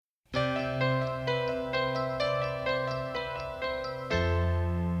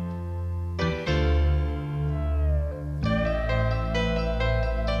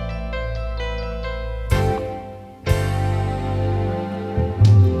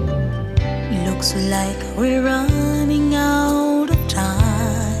Looks like we're running out of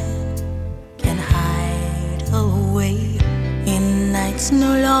time. Can hide away in nights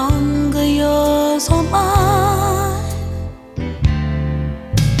no longer yours or mine.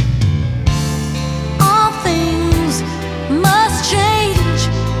 All things must change.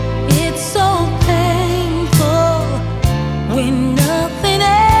 It's so painful when nothing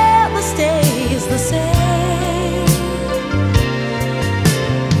ever stays the same.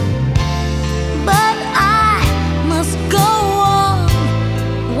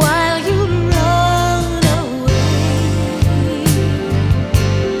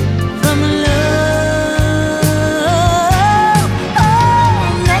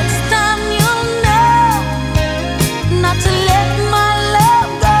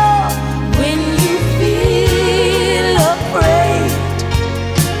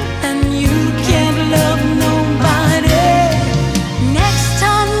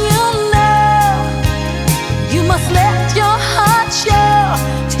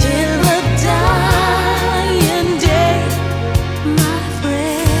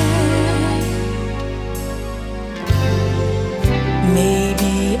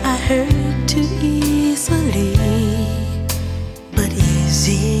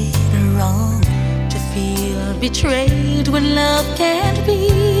 Betrayed when love can't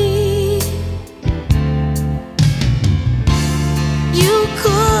be. You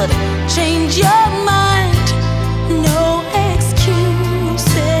could change your mind, no excuses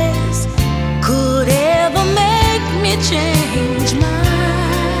could ever make me change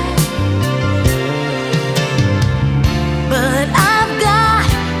mine. But I've got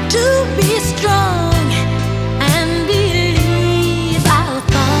to be strong.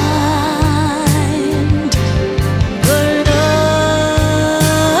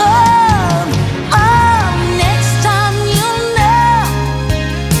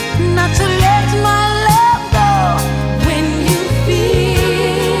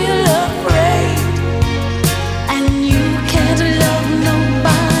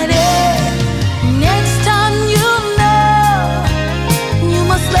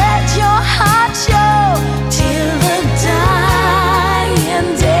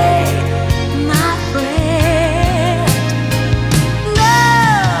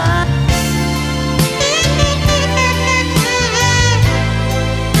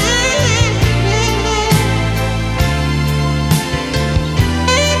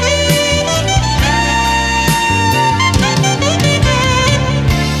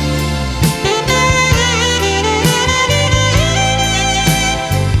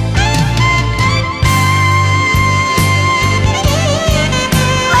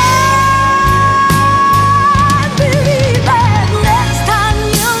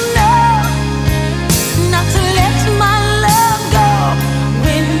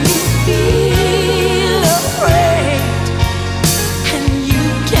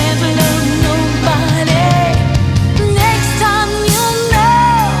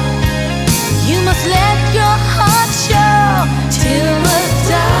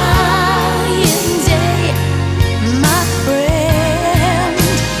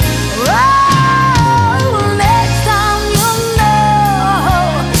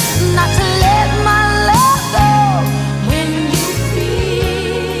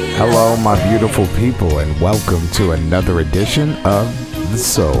 Hello, my beautiful people, and welcome to another edition of The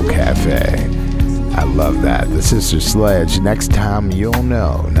Soul Cafe. I love that. The Sister Sledge. Next time you'll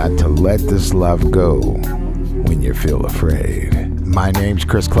know not to let this love go when you feel afraid. My name's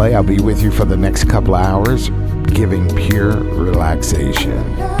Chris Clay. I'll be with you for the next couple of hours, giving pure relaxation.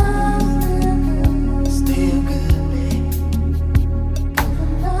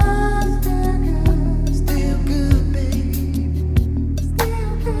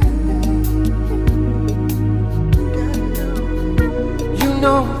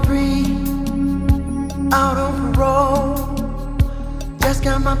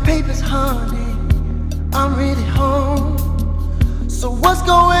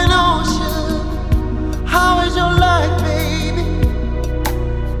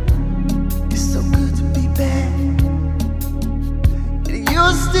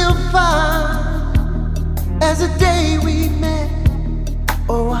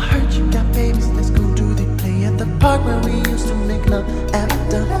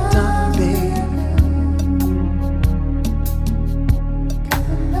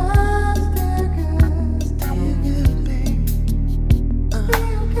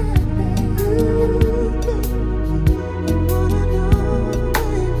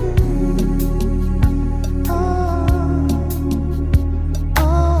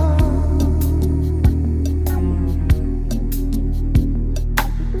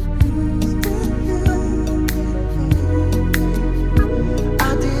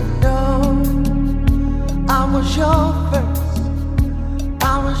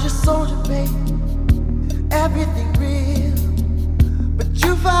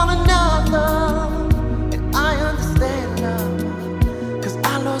 on another, and I understand now, 'cause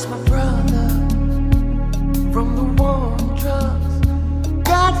I lost my brother from the war on drugs.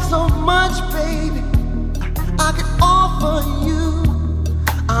 Got so much, baby, I can offer you.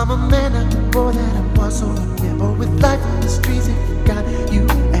 I'm a man, I know more than I was, so yeah, but with life in the streets, if you got you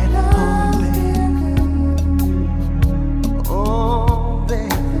at home, baby. Oh,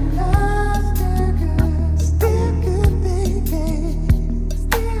 baby. Still good, baby.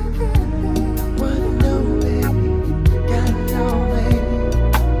 Still good, baby. Wanna know, baby. Gotta know, baby.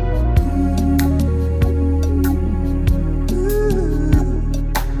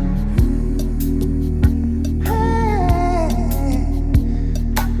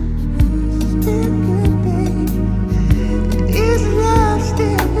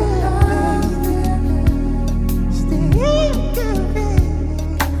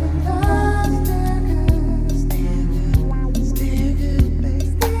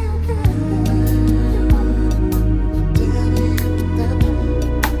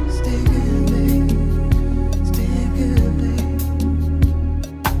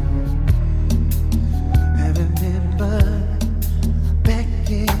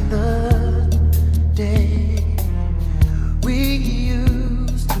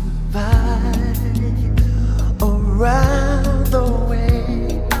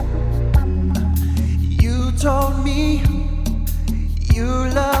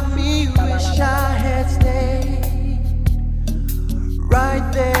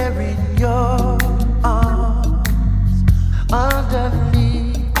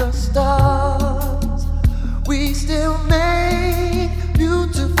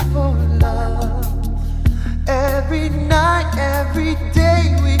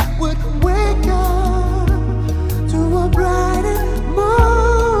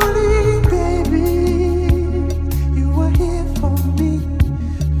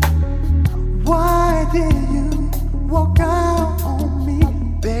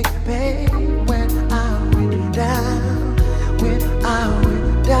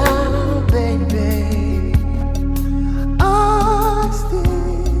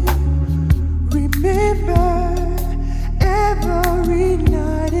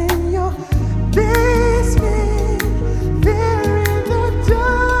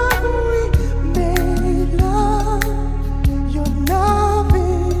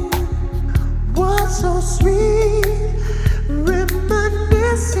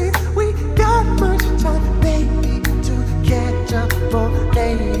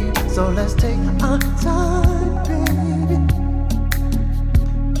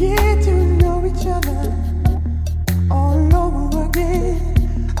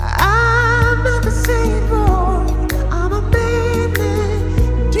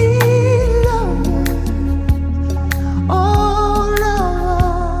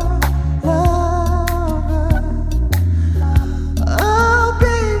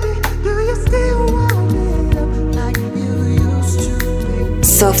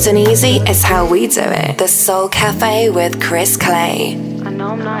 Soft and easy is how we do it. The Soul Cafe with Chris Clay. I know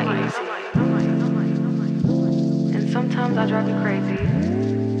I'm not easy, and sometimes I drive you crazy,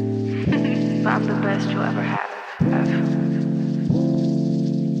 but I'm the best you'll ever have.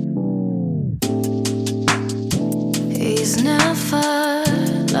 He's never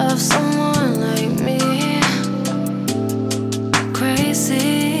loved someone like me.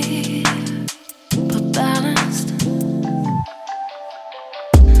 Crazy, but balanced.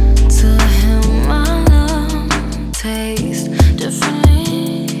 To him, my love tastes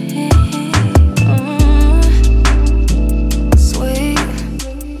differently. Sweet,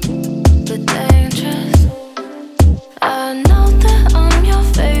 but dangerous. I know that I'm your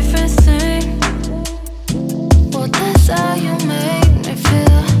favorite thing. Well, that's how you make me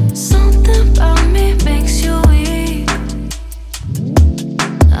feel. Something about me makes you weak.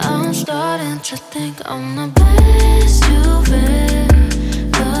 I'm starting to think I'm the best you've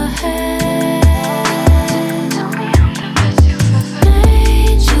ever had.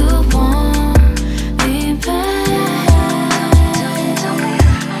 Made you want me back.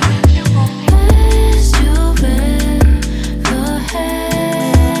 Best you've ever had.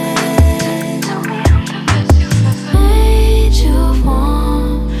 Made you want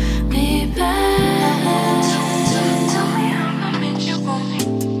me back.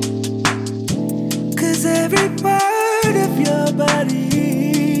 'Cause every part of your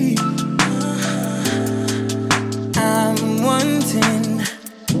body I'm wanting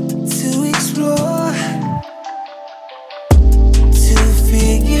to explore, to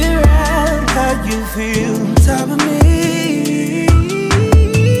figure out how you feel on top of me.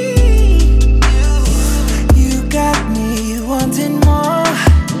 You got me wanting more.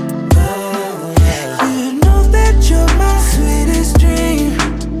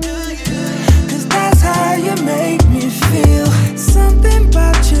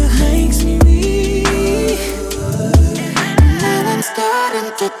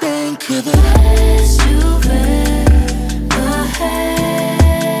 yesterday could the best you've ever had.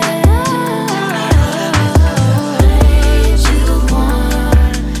 Made you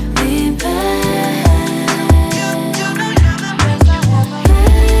want me back.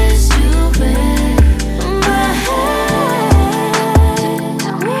 Best you've ever had.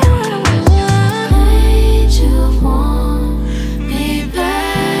 Made you want me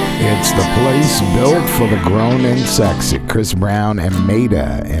back. It's the place built for the grown and sexy. Chris Brown and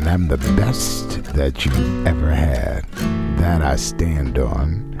Maida, and I'm the best that you've ever had. That I stand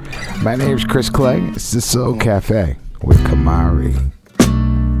on. My name's Chris Clay. It's the Soul Cafe with Kamari.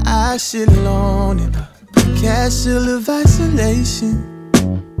 I sit alone in a castle of isolation.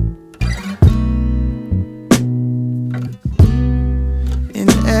 And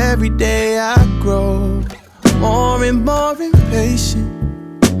every day I grow more and more impatient.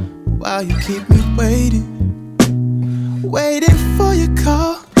 While you keep me waiting for your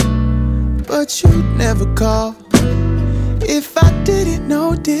call, but you never call. If I didn't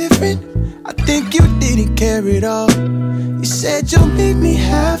know different, I think you didn't care at all. You said you'll meet me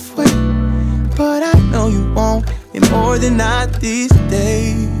halfway, but I know you won't. And more than not these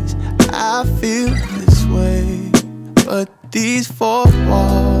days, I feel this way. But these four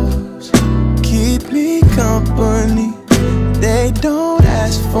walls keep me company. They don't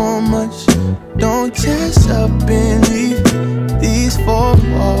ask for much, don't dress up and leave. These four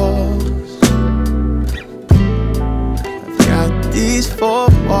walls, I've got these four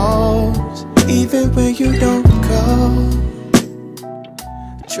walls, even when you don't call.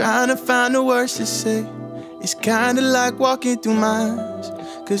 Trying to find the words to say, it's kinda like walking through minds.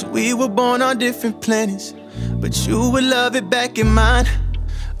 Cause we were born on different planets, but you would love it back in mine.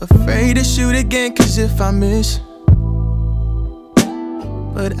 Afraid to shoot again, cause if I miss.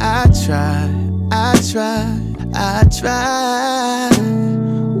 But I tried,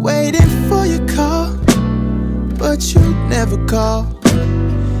 waiting for your call, but you never call.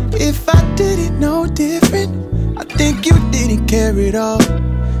 If I didn't know different, I think you didn't care at all.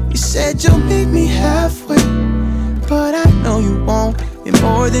 You said you'll meet me halfway, but I know you won't. And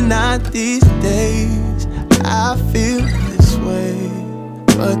more than not these days, I feel this way.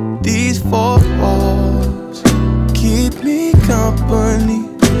 But these four walls keep me company.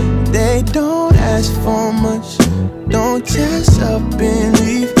 They don't ask for much, don't dress up and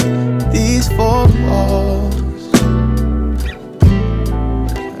leave. These four walls,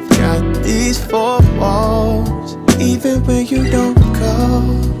 I've got these four walls, even when you don't call.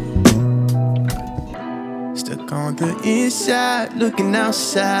 Stuck on the inside, looking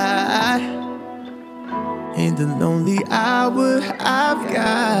outside. In the lonely hour, I've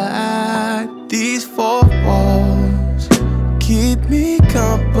got these four walls keep me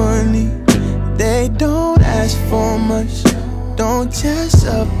company. They don't ask for much, don't dress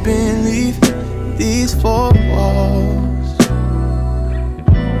up and leave. These four walls,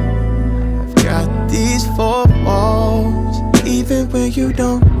 I've got these four walls, even when you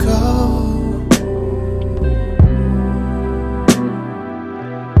don't call.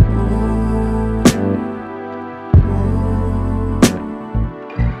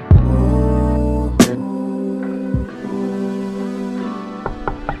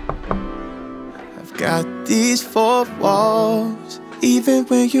 Got these four walls, even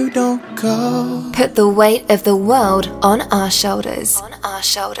when you don't call. Put the weight of the world on our shoulders. On our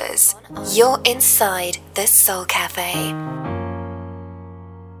shoulders. You're inside the Soul Cafe.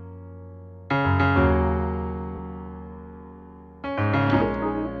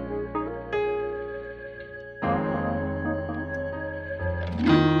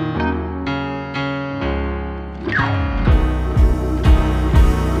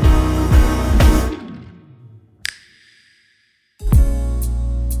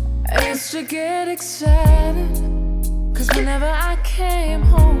 To get excited, cause whenever I came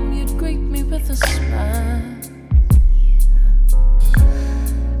home, you'd greet me with a smile.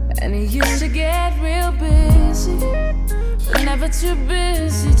 And you used to get real busy, but never too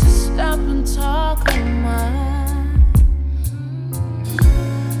busy to stop and talk a while.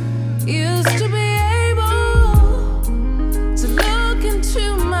 Used to be able to look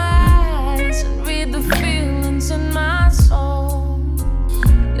into my eyes and read the feelings in my soul.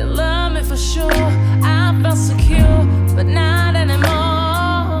 You love me for sure, I felt secure, but not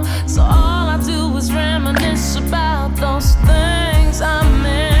anymore. So all I do is reminisce about those things I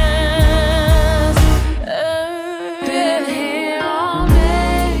miss. Been here all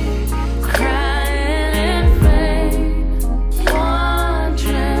day,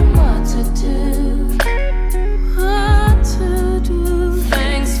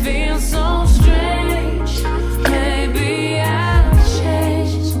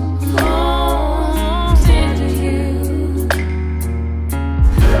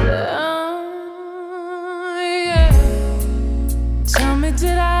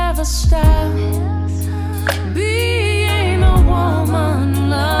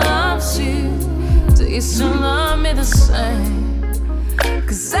 still love me the same.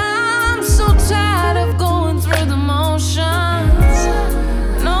 'Cause I'm so tired of going through the motions.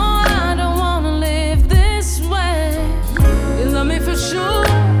 No, I don't wanna live this way. You love me for sure,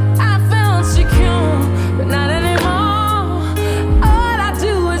 I felt secure, but not anymore. All I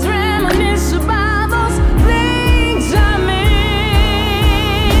do is reminisce about those things I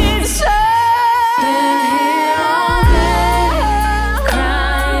miss. Been here all day,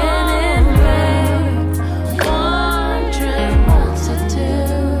 crying in vain, wondering what to do,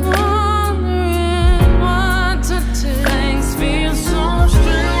 wondering what to do. Things feel so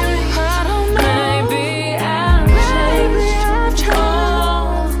strange. I don't know. Maybe I've changed.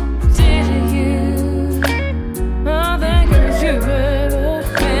 Oh, did you? Oh, thank you, baby.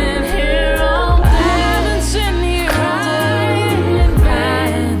 Been here all day, haven't seen you crying in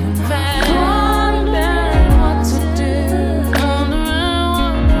vain, wondering what to do,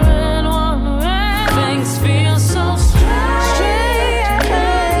 wondering. Things feel so strange.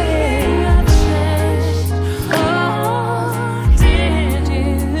 I've changed. Oh, did you?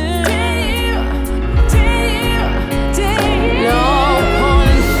 No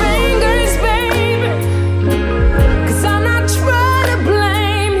pointing fingers, baby, 'cause I'm not trying to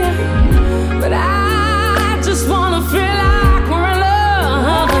blame you, but I just wanna feel like we're in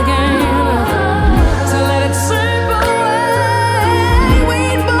love again. To let it slip away,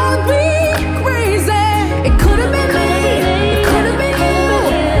 we'd both be crazy. It could have been me, it could have been you.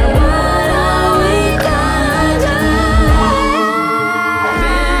 What are we gonna do?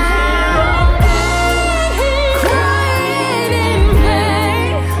 Been here all day, crying in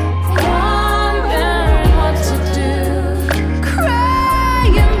vain, wondering what to do,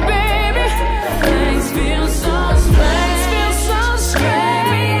 crying, baby. Things feel so strange, feel so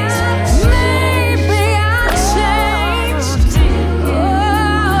strange. Maybe I changed. Oh,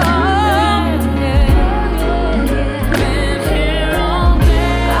 been here all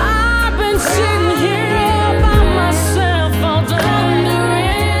day. I've been sitting here all by myself, all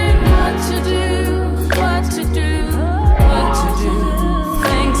wondering what to do, what to do, what to do.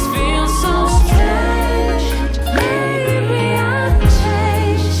 Things feel so strange. Maybe I've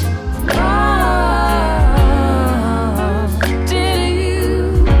changed. Oh, did you?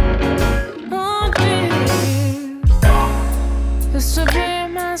 Oh, did you? Used to be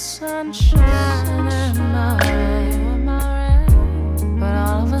my sunshine and my rain, but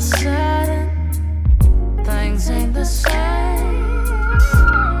all of a sudden things ain't the same.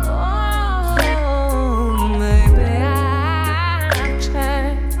 Oh, maybe I've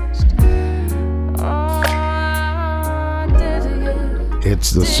changed. Oh, did you?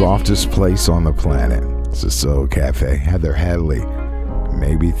 It's the softest place on the planet. It's the Soul Cafe. Heather Hadley.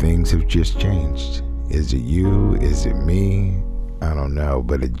 Maybe things have just changed. Is it you? Is it me? I don't know,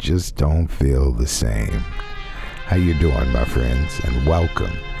 but it just don't feel the same. How you doing, my friends? And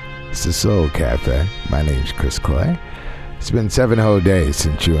welcome. It's the Soul Cafe. My name's Chris Clay. It's been 7 whole days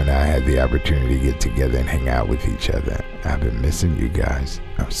since you and I had the opportunity to get together and hang out with each other. I've been missing you guys.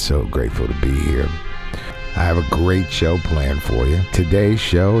 I'm so grateful to be here. I have a great show planned for you. Today's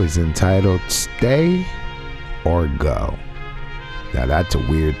show is entitled Stay or Go. Now that's a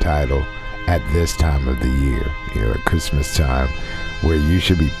weird title at this time of the year, at Christmas time, where you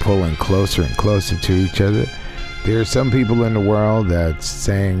should be pulling closer and closer to each other. There are some people in the world that's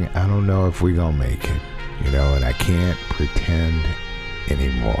saying, I don't know if we're gonna make it, and I can't pretend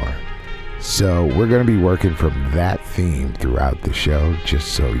anymore. So we're gonna be working from that theme throughout the show,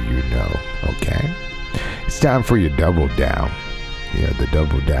 just so you know, okay? It's time for your double down. The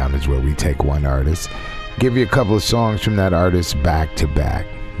double down is where we take one artist, give you a couple of songs from that artist back to back.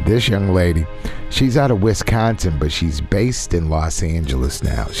 This young lady, she's out of Wisconsin, but she's based in Los Angeles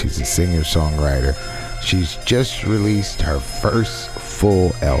now. She's a singer-songwriter. She's just released her first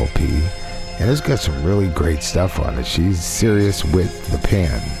full LP, and it's got some really great stuff on it. She's serious with the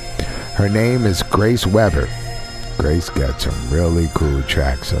pen. Her name is Grace Weber. Grace got some really cool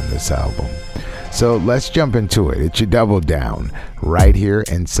tracks on this album. So let's jump into it. It's your double down right here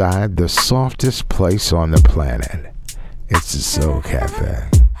inside the softest place on the planet. It's the Soul Cafe.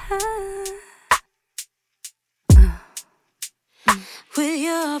 With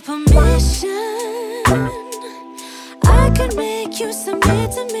your permission, I could make you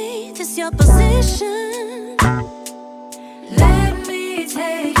submit to me. This your position. Let me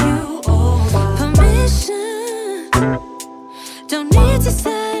take you over. Permission. Don't need to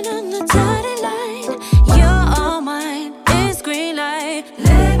sign on the dotted line. You're all mine. It's green light.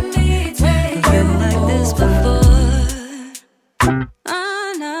 Let me take you like this before.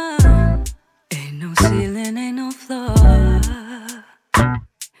 Oh no, ain't no ceiling, ain't no floor.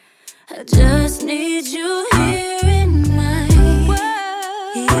 I just need you here in my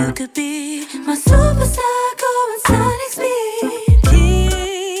world. You could be my superstar, going sonic speed.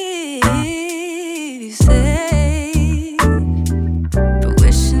 Keep safe.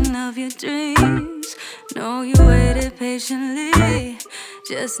 Fruition of your dreams. Know you waited patiently.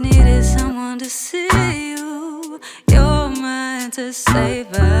 Just needed someone to see you. You're mine to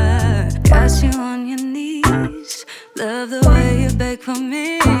savor. Got you on your knees. Love the way you beg for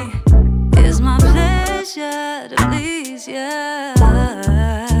me. It's my pleasure to please you.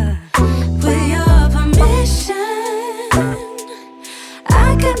 With your permission,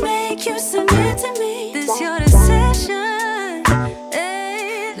 I could make you submit to me. This your decision.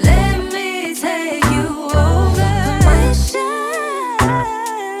 Hey, let me take you over. Permission,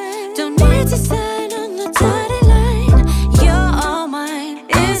 don't need to sign on the dotted line. You're all mine.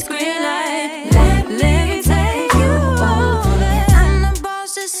 It's green light. Let me take you over. I'm the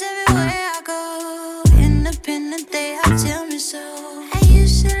boss that's everywhere I go. Independent, they all tell me so. I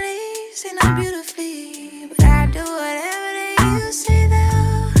usually say not beautifully, but I do whatever they you say.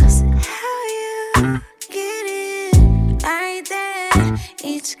 That's how you get it right there.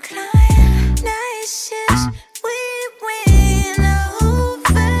 Each client, nice shifts, we win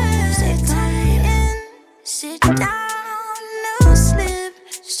over. Stay tight and sit down, no slip,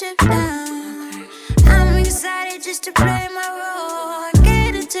 strip down. I'm excited just to play my role. I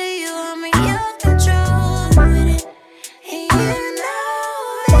get it to you, I'm in your control with it. And you know,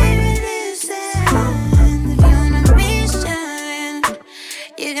 baby, this is if you wanna be shine,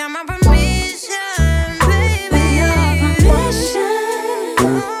 you got my permission, baby. With your permission,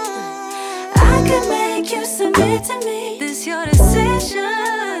 I can make you submit to me. This your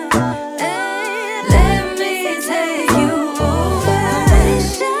decision. Hey, let me take you over.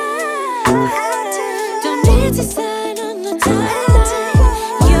 Don't need to sign on the dotted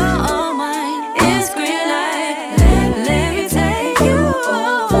line. You're all mine. It's green light. Let me take you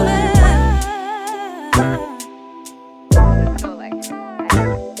over.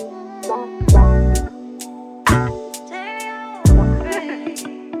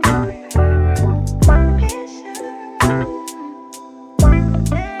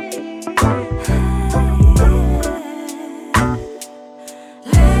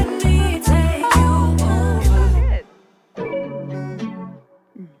 Let me take you over.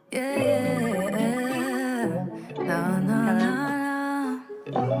 Yeah. No.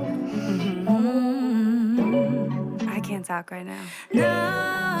 I can't talk right now. No.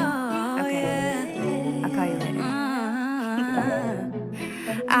 Okay. Yeah. I'll call you later.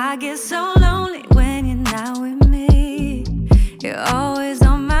 I get so lonely when you're not with me. You're always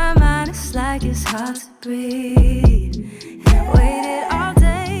on my mind. It's like it's hard to breathe. Waited all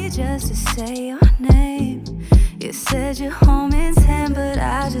day just to say your name. You said you're home in 10, but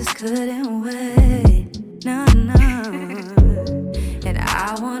I just couldn't wait. No. And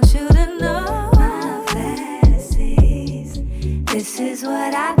I want you to know my fantasies. This is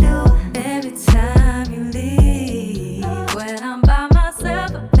what I do every time you leave. When I'm by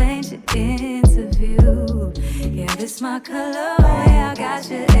myself, I paint you into view. Yeah, this my colorway, I got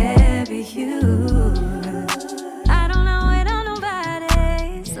you every hue. I don't know wait on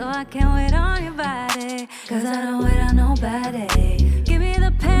nobody, so I can't wait on your body. Cause I don't wait on nobody. Give me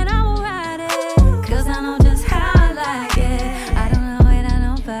the pen, I will write it. Cause I know just how I like it. I don't know wait on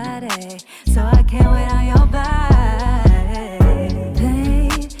nobody, so I can't wait on your body.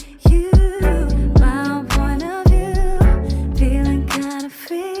 Paint you my own point of view. Feeling kinda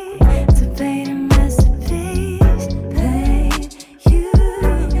free to paint a masterpiece. Paint you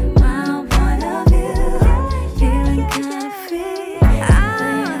my own point of view. Feeling kinda free.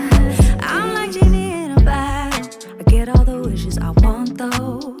 I'm like Genie in a bottle. I get all the wishes I want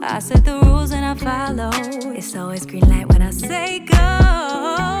though. I set the rules and I follow. It's always green light when I say go.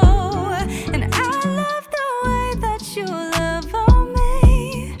 And I love the way that you love on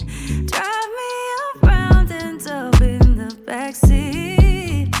me. Drive me around and up in the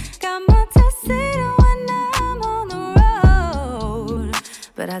backseat. Got my tuxedo when I'm on the road,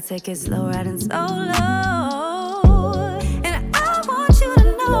 but I take it slow riding solo. And I want you to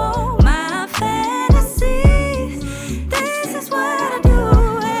know my fantasies. This is what I do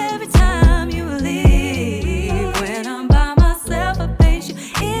every time you leave. When I'm by myself, I paint you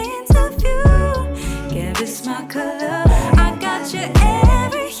into view. Yeah, this my color, I got you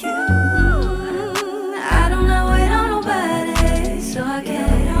every hue. I don't know wait on nobody, so I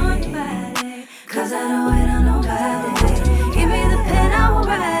can't wait on nobody. Cause I don't wait on nobody. Give me the pen, I will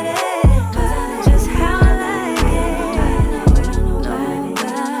write it. Cause I know just how I like it. I don't wait on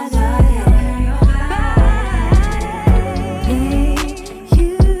nobody.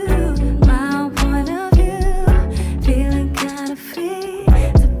 You,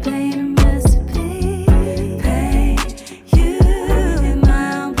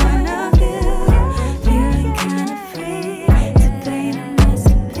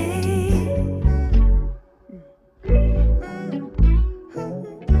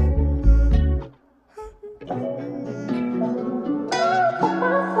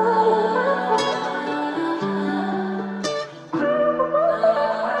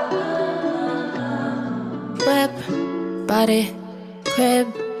 bought it, crib,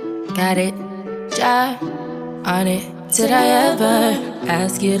 got it, job on it. Did I ever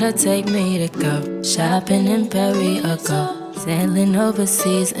ask you to take me to go shopping in Paris or go sailing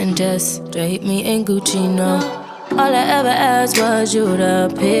overseas and just drape me in Gucci? No. All I ever asked was you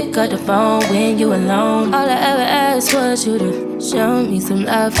to pick up the phone when you alone. All I ever asked was you to show me some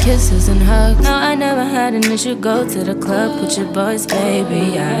love, kisses and hugs. No, I never had an issue, go to the club with your boys,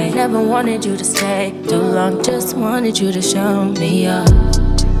 baby. I never wanted you to stay too long, just wanted you to show me up.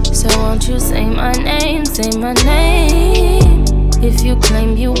 So won't you say my name, say my name. If you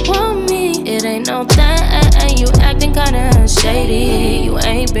claim you want me, it ain't no thing. You acting kinda shady, you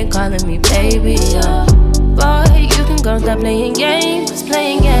ain't been calling me baby, Boy, you can go stop playing games,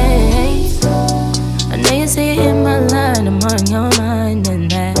 playing games. I know you say it in my line, I'm on your mind,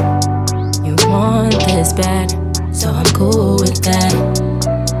 and that you want this bad, so I'm cool with that.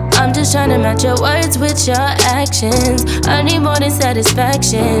 I'm just trying to match your words with your actions. I need more than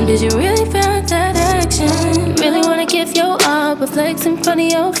satisfaction. Did you really feel that action? Really wanna give your all, but flex in front of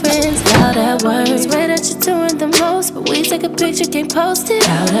your friends. How that works? Swear that you're doing the most, but we take a picture, can't post it.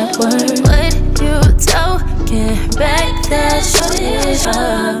 How that works? What you talking back that shit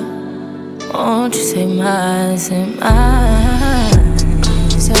up? Won't you say mine, say mine?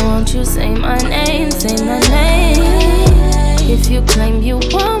 So won't you say my name, say my name? If you claim you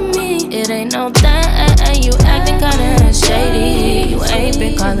want me, it ain't no thing. You acting kinda shady, you ain't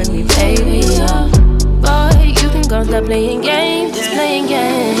been calling me baby, Boy, you can go stop playing games, just playing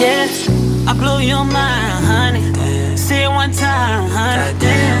games. Yeah, I blow your mind, honey. Say it one time, honey.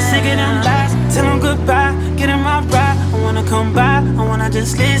 Sick of them lies, tell them goodbye. Get in my ride, I wanna come by. I wanna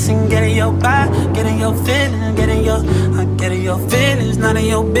just listen, get in your vibe, get in your feelings, get in your feelings, not in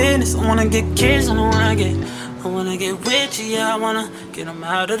your business. I wanna get kissed, I wanna get with you, yeah. I wanna get them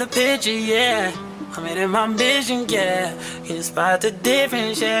out of the picture, yeah. I'm in my vision, yeah. Can you spot the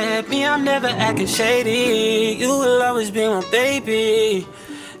difference, yeah? Me, I'm never acting shady. You will always be my baby.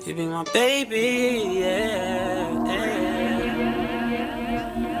 You be my baby, yeah.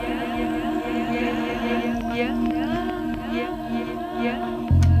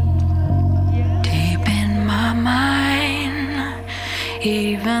 Deep in my mind,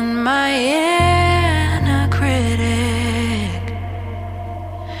 even my inner critic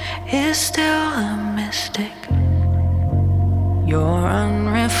is still a mystic. You're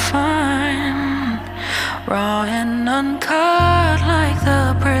unrefined, raw and uncut like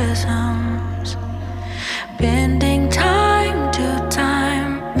the prisms, bending time to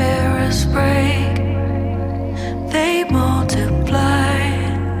time. Mirrors break, they multiply.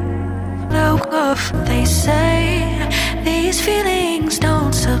 Look up, they say these feelings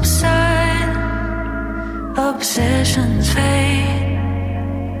don't subside. Obsessions fade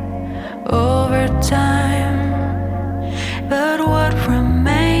over time, but what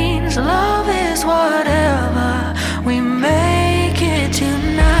remains? Love is whatever we make it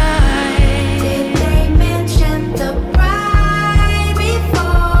tonight. Did they mention the bride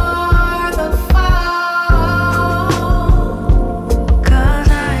before the fall? 'Cause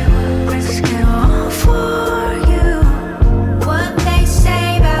I would risk it all for you. What they say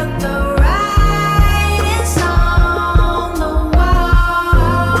about the writings on the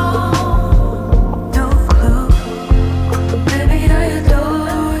wall? No clue, baby, I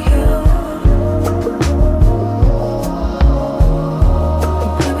adore you.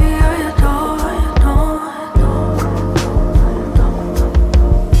 Baby, I adore you.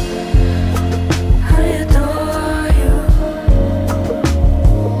 I adore you.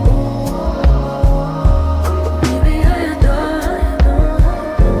 Baby, I adore you.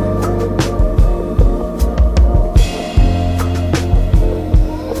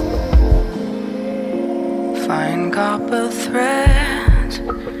 Fine copper threads,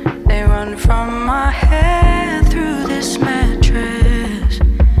 they run from my head through this mattress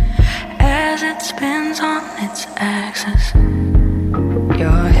as it spins on its axis.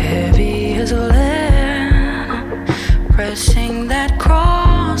 You're heavy as lead, pressing that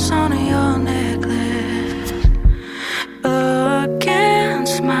cross on your necklace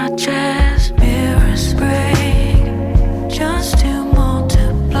against my chest. Mirrors break just to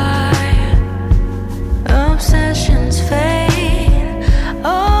multiply. Obsessions fade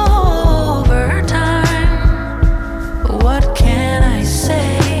over time. What can I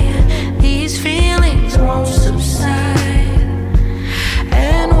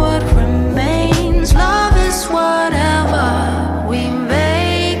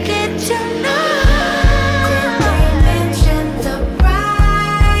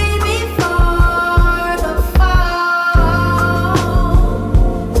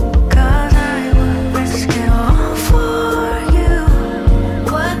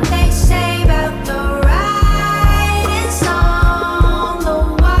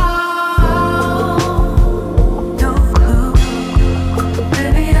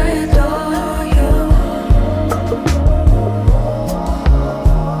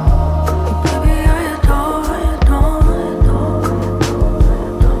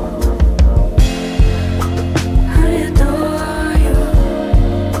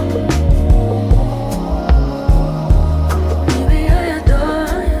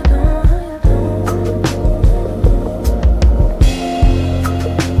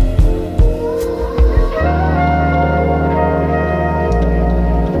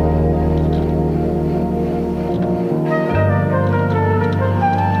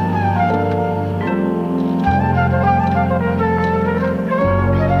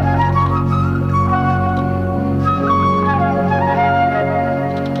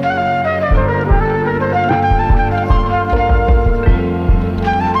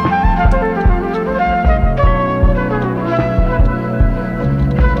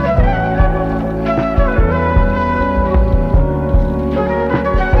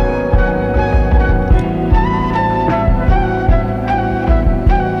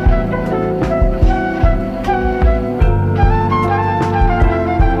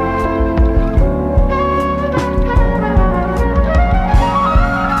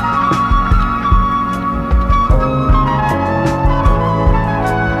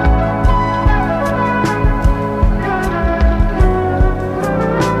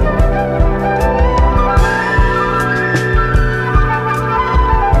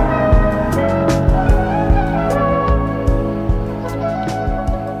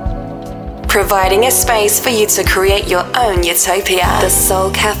providing a space for you to create your own utopia. The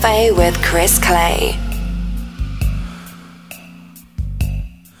Soul Cafe with Chris Clay.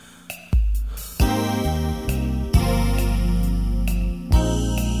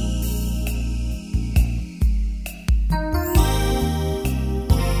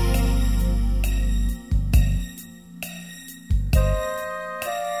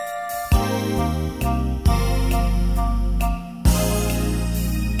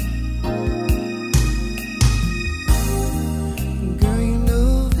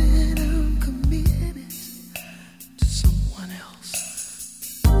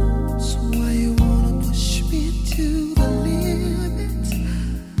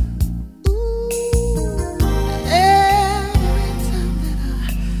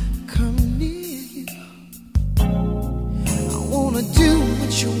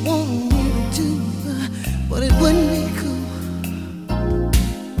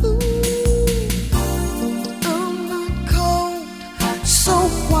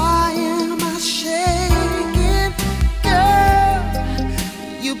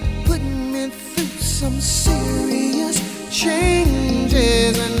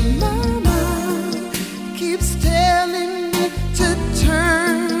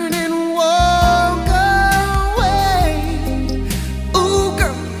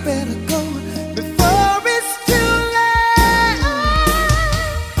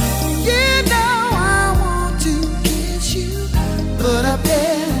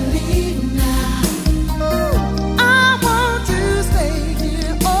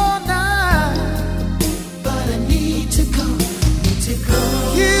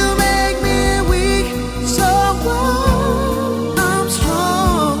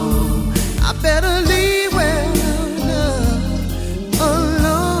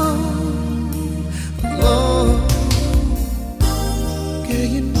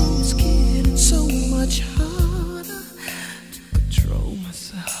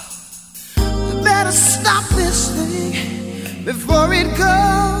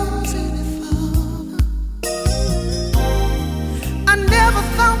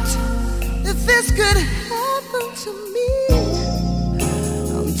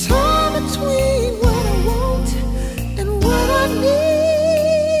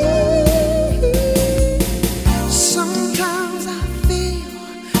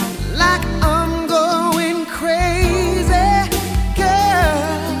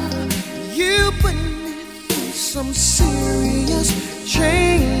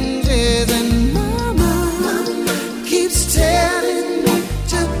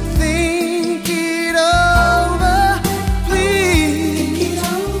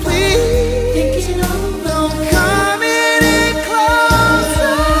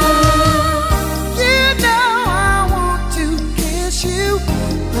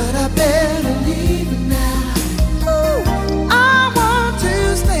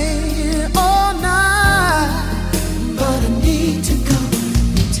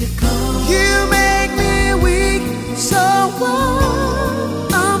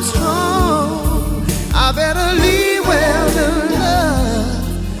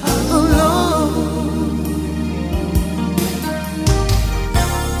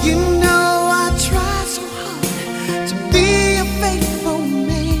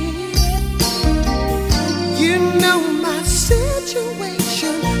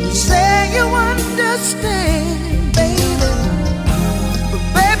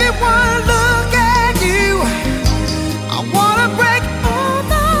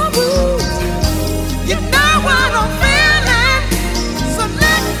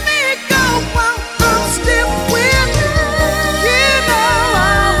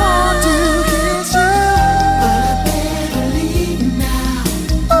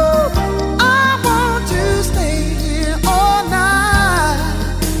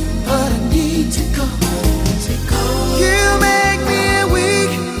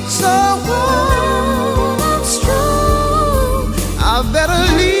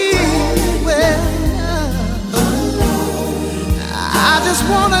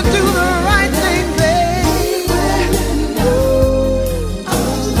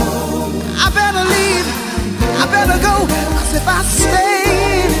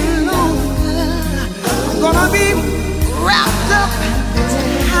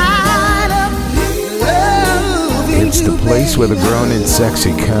 Place where the grown and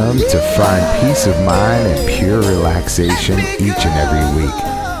sexy come to find peace of mind and pure relaxation each and every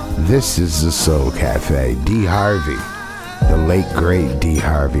week. This is the Soul Cafe. D. Harvey, the late great D.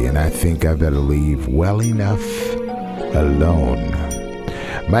 Harvey, and I think I better leave well enough alone.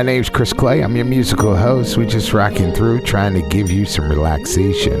 My name's Chris Clay. I'm your musical host. We're just rocking through, trying to give you some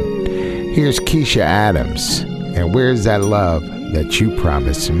relaxation Here's Keisha Adams, and where's that love that you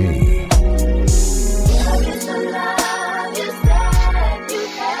promised me?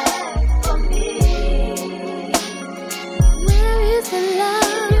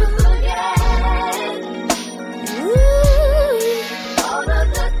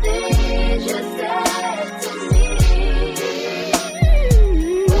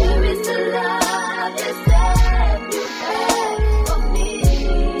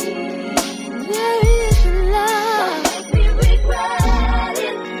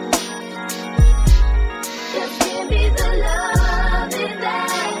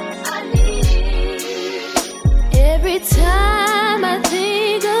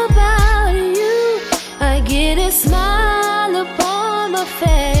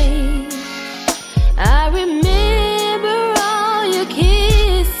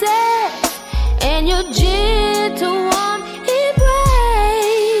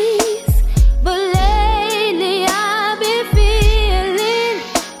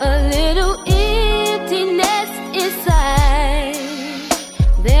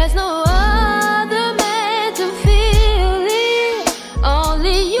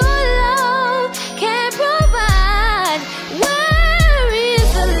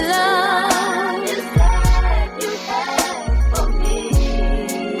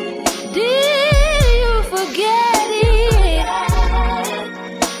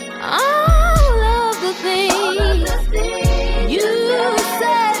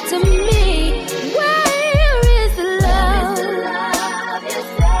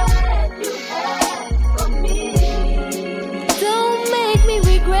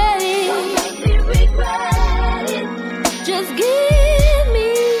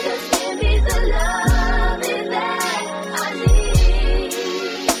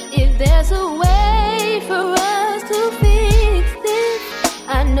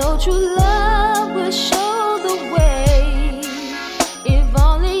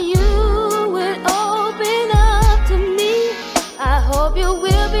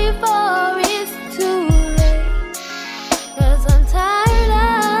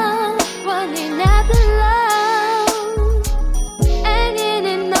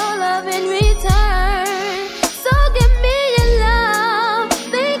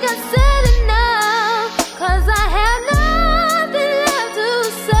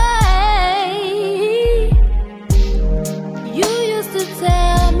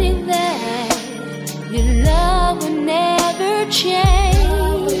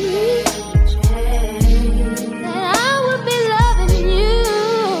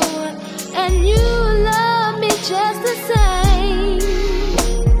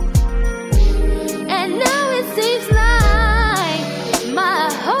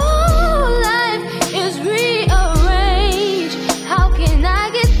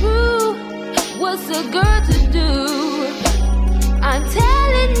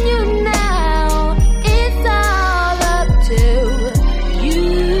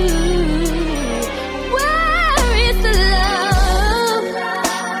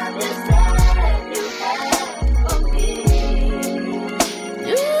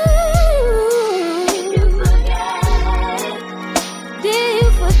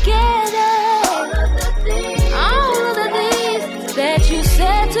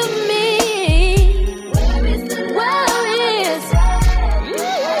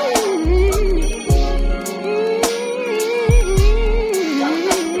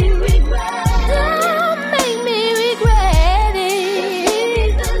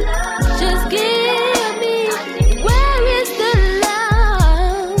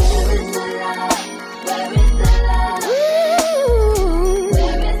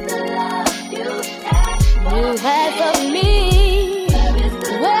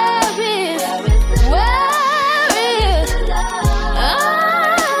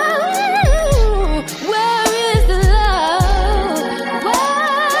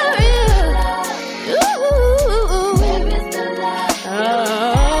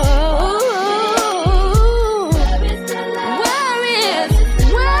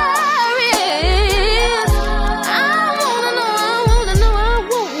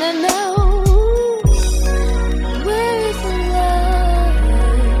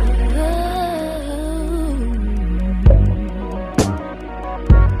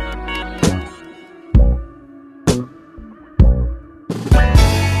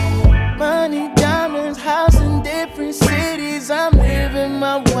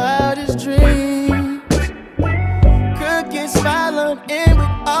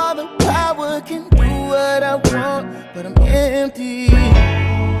 but I'm empty.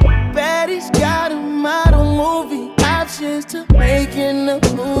 Betty's got a model movie options to making a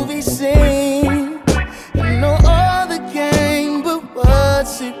movie scene. sing. I know all the game, but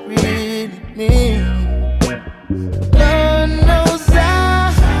what's it really mean? Lord knows I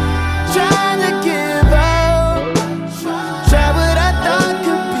tried to give up, tried what I thought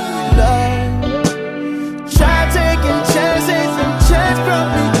could be love, tried taking chances and chance brought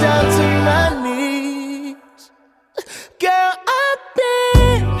me down to my knees. Girl, I've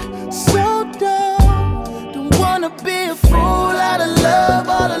been so dumb, don't wanna be a fool out of love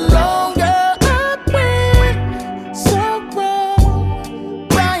all alone. Girl, I've been so wrong,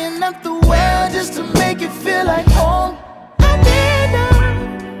 buying up the world just to make it feel like home. I've been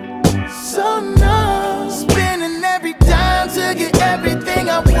so numb, spending every dime to get everything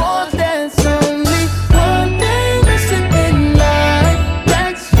I want. There's only one thing missing in life,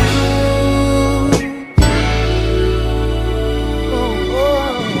 that's you.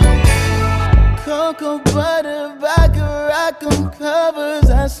 Cocoa butter, vodka, rock 'em covers.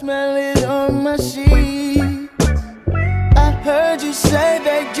 I smell it on my sheets. I heard you say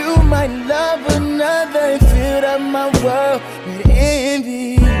that you might love another. It filled up my world with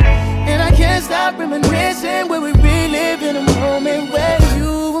envy, and I can't stop reminiscing where we relive in a moment where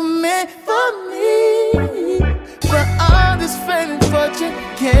you were meant for me. But all this fame and fortune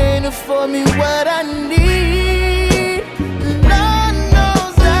can't afford me what I need. Lord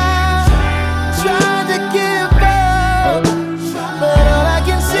knows I tried to give up, but all I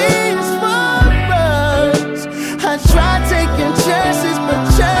can see is forest. I tried taking chances, but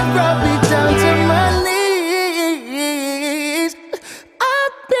chance brought me down to my knees.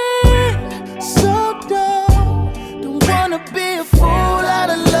 I've been so dumb, don't wanna be a fool out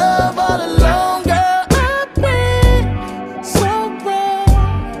of love all alone. Girl, I've been so wrong,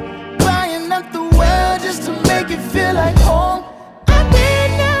 buying up the world just to make it feel like home. I've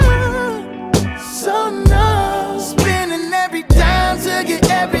been so numb, spending every dime to get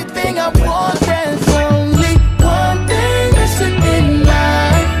everything I want. There's only one thing missing in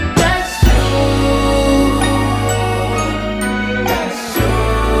life, that's you. That's you.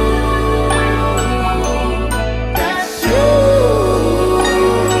 That's you.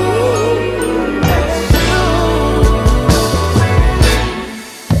 That's you.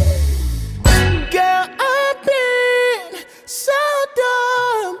 Girl, I've been so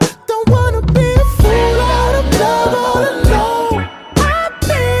dumb, don't wanna be a fool out of love all alone. I've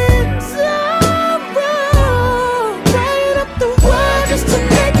been so wrong, buying up the world just to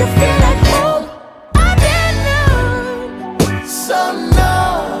make it feel like home. I've been so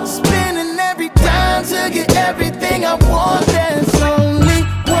numb, spending every dime to get everything I want. There's only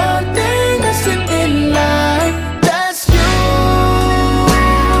one thing missing in life, that's you.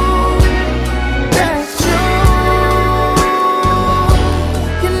 That's you.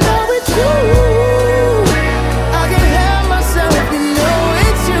 You know it's you. I can help myself, you know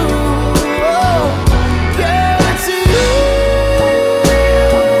it's you. Oh, girl, it's you.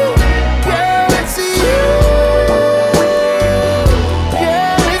 Girl, it's you.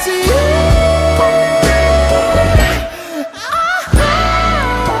 Girl, it's you.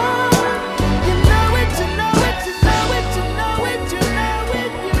 You know it, you know it, you know it, you know it, you know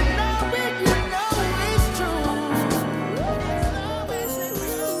it, you know it, you know it's true.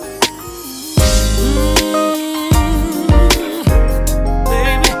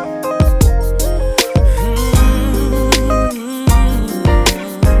 Baby.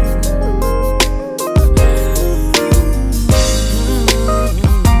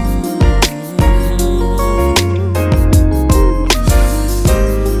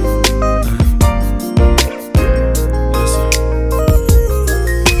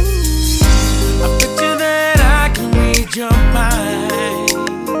 I picture that I can read your mind,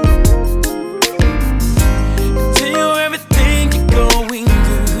 tell you everything you're going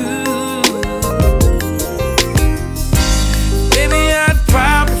through. Baby, I'd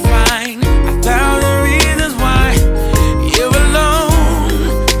probably find 1,000 reasons why you're alone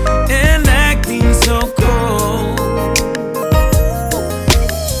and acting so cold.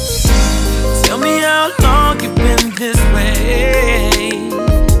 Tell me how long you've been this way.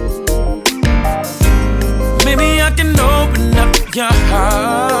 Maybe I can open up your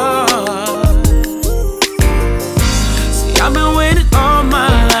heart. See, I've been waiting all my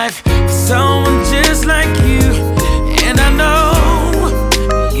life for someone just like you, and I know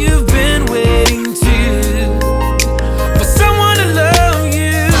you've been waiting too, for someone to love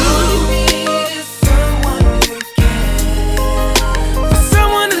you. All you need is someone who cares, for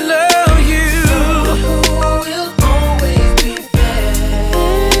someone to love you, who will always be there.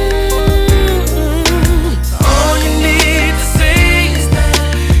 All you need to say is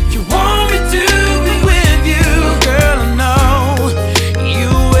that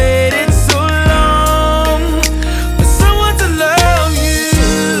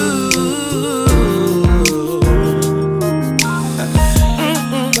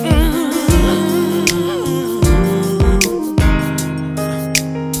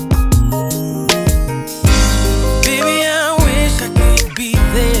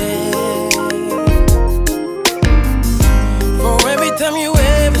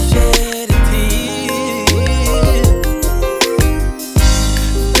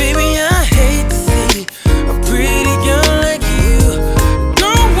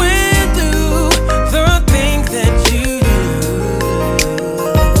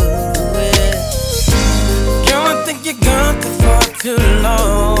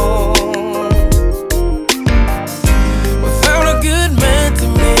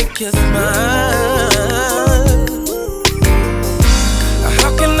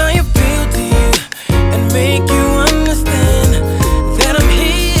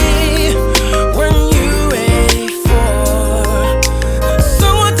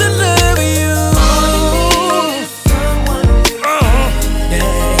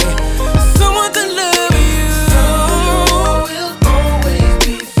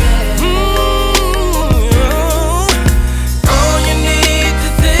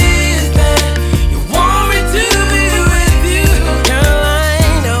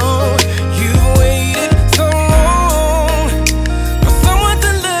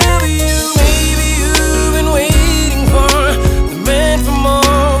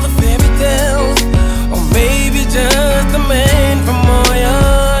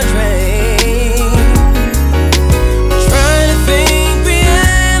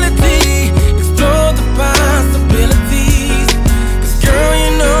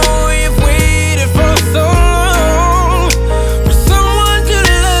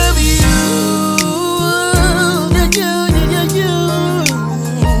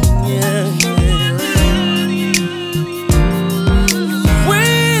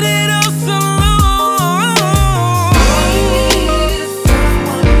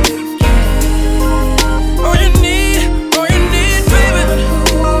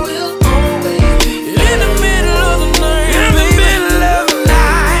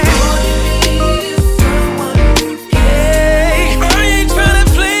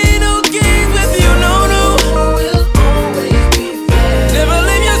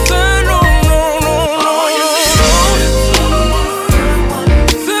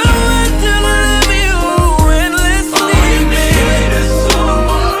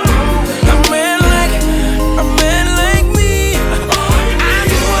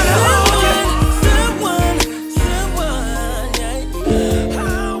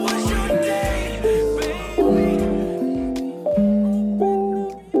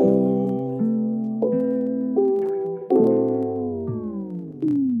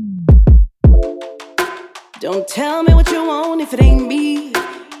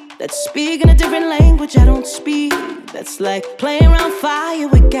like playing around fire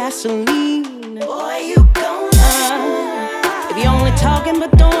with gasoline. Boy, you gon' if you're only talking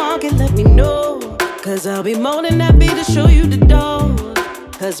but don't walk it, let me know. Cause I'll be more than happy to show you the door.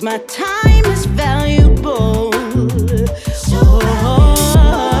 Cause my time is valuable.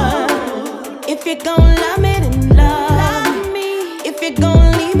 If you're gon' love me, then love me. If you're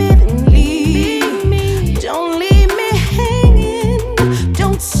gon' leave me, then leave me. Don't leave me hanging.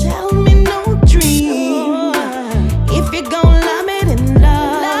 Don't sell me no dream. If you're gon' love me, then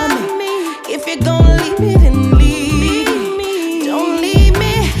love me. If you're gon' leave me, then leave me. Don't leave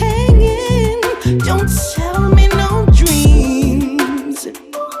me hanging. Don't sell me no dreams.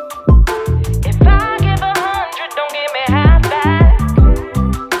 If I give 100, don't give me half back.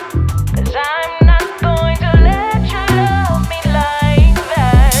 Cause I'm not going to let you love me like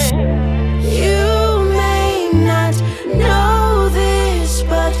that. You may not know this,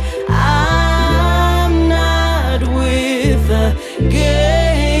 but I'm not with the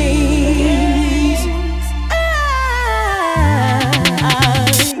games.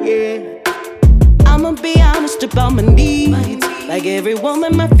 Yeah. I'ma be honest about my needs. Like every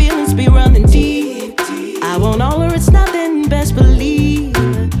woman, my feelings be running deep. I want all or it's nothing, best believe.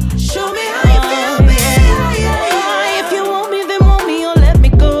 Show me how you feel, baby. If you want me, then want me or let me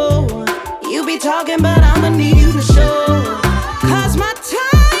go. You be talking, but I'ma need you to show. Cause my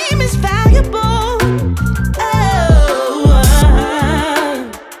time is valuable.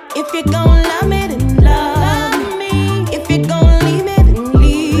 If you're gon' love me, then love me. If you're gon' leave me, then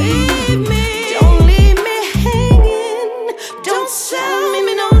leave me. Don't leave me hanging. Don't sell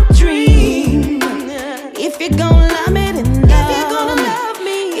me no dream. If you're gon' love me, then love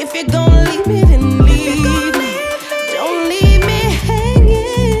me. If you're gon' leave me, then leave me. Don't leave me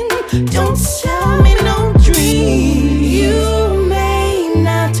hanging. Don't sell me no dream. You may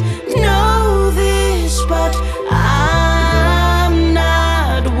not know this, but I'm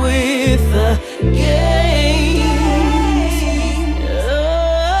not with the games.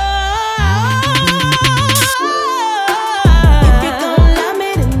 If you're gon' love me,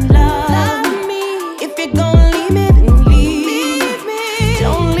 then love me. If you're gon' leave me, then leave me.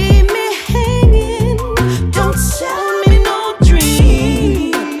 Don't leave me hanging. Don't sell me no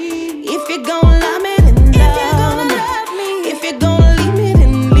dream. If you're gon' love me, then love me. If you're gon' leave me,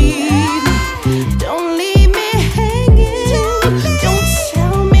 then leave me. Don't leave me hanging. Don't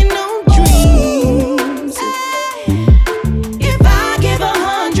sell me no dreams. If I give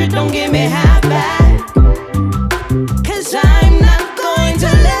 100, don't give me half back. Cause I'm not going to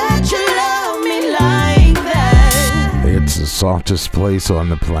let you love me like that. It's the softest place on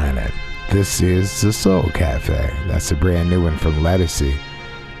the planet. This is the Soul Cafe. That's a brand new one from Lettucey.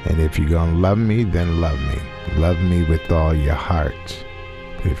 And if you're gonna love me, then love me. Love me with all your heart.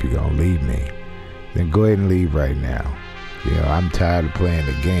 But if you're gonna leave me, then go ahead and leave right now. You know, I'm tired of playing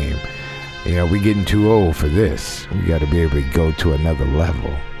the game. You know, we're getting too old for this. We gotta be able to go to another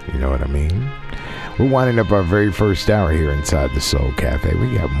level. You know what I mean? We're winding up our very first hour here inside the Soul Cafe.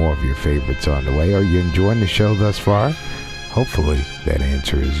 We got more of your favorites on the way. Are you enjoying the show thus far? Hopefully that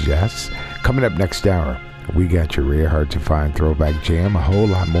answer is yes. Coming up next hour, we got your rare hard to find throwback jam, a whole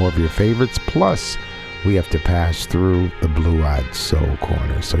lot more of your favorites, plus we have to pass through the Blue-Eyed Soul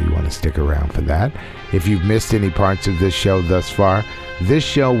Corner, so you want to stick around for that. If you've missed any parts of this show thus far, this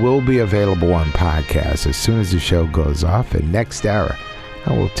show will be available on podcast as soon as the show goes off, and next hour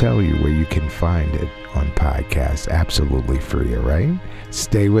I will tell you where you can find it on podcast, absolutely free, all right?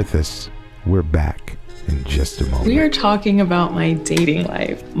 Stay with us. We're back in just a moment. We are talking about my dating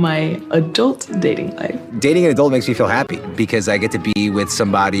life, my adult dating life. Dating an adult makes me feel happy because I get to be with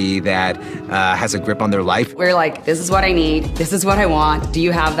somebody that has a grip on their life. We're like, this is what I need. This is what I want. Do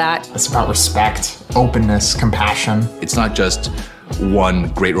you have that? It's about respect, openness, compassion. It's not just one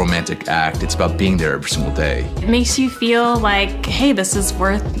great romantic act. It's about being there every single day. It makes you feel like, hey, this is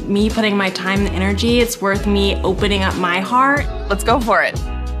worth me putting my time and energy. It's worth me opening up my heart. Let's go for it.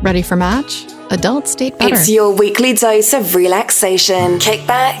 Ready for match? Adults date better. It's your weekly dose of relaxation. Kick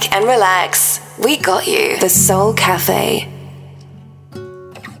back and relax. We got you. The Soul Cafe.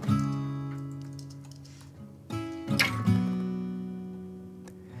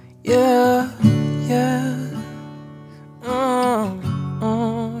 Yeah, yeah.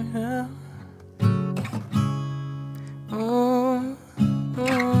 Yeah.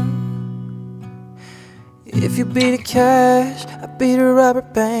 If you be the cash, I be the rubber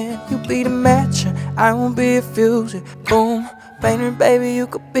band. You be the match, I won't be a fuse. Boom, painter, baby, you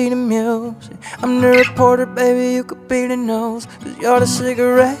could be the music. I'm the reporter, baby, you could be the news. Cause you're the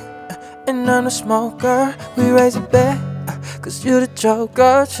cigarette, and I'm the smoker. We raise a bet, cause you're the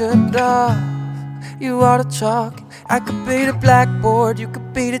joker. Shut off, you are the talking. I could be the blackboard, you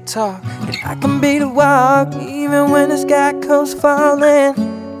could be the talk, and I can be the walk. Even when the sky comes falling,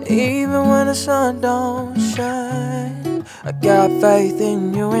 even when the sun don't shine, I got faith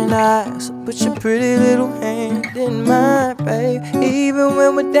in you and I. So put your pretty little hand in mine, babe. Even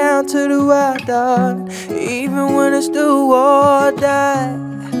when we're down to the wire, darling, even when it's do or die,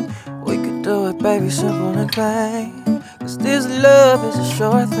 we could do it, baby, simple and plain. 'Cause this love is a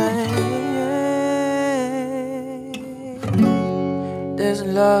sure thing. There's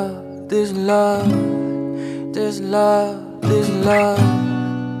love, there's love, there's love, there's love.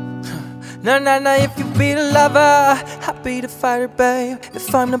 Nah, nah, nah, if you be the lover, I'll be the fighter, babe.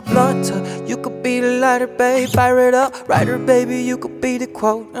 If I'm the blunter, you could be the lighter, babe. Fire it up, writer, baby, you could be the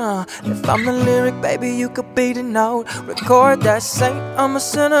quote. If I'm the lyric, baby, you could be the note. Record that saint, I'm a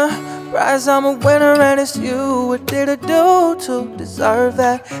sinner. Prize, I'm a winner, and it's you. What did I do to deserve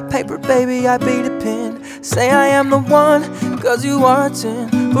that? Paper, baby, I be the pen. Say I am the one, 'cause you are 10.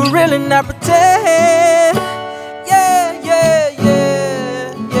 But really not pretend. Yeah, yeah,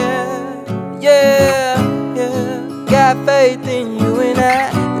 yeah, yeah, yeah, yeah. Got faith in you and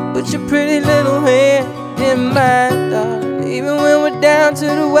I. Put your pretty little hand in mine, darling. Even when we're down to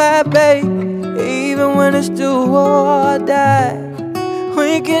the wire, babe. Even when it's do or die,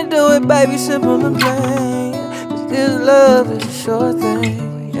 we can do it, baby, simple and plain. 'Cause this love is a sure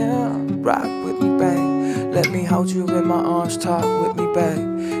thing. Yeah, rock with me, babe. Let me hold you in my arms, talk with me, babe.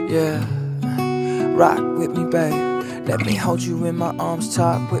 Yeah, rock with me, babe. Let me hold you in my arms,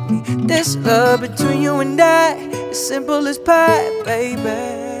 talk with me. This love between you and I is simple as pie, baby.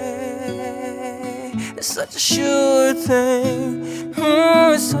 It's such a sure thing.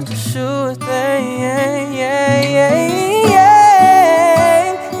 It's such a sure thing. Yeah, yeah, yeah, yeah.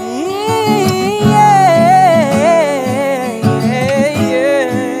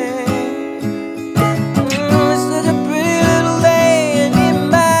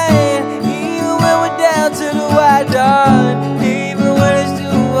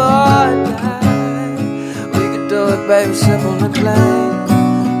 Baby, simple and plain.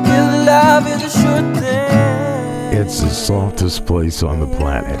 Your love is a sure thing. It's the softest place on the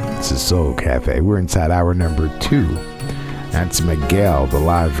planet. It's the Soul Cafe. We're inside hour number 2. That's Miguel, the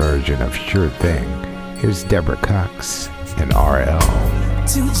live version of Sure Thing. Here's Deborah Cox and RL.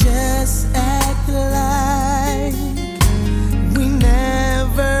 To just act like we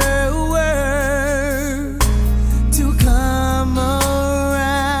never were. To come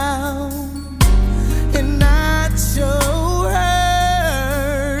around and not show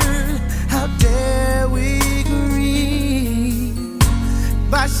her. How dare we grieve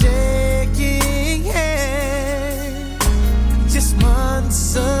by shaking hands just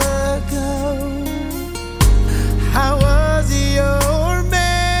months ago? How was your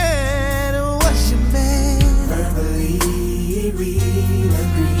man? What's your man? Verbally, we agreed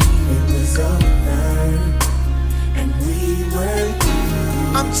it was over, and we were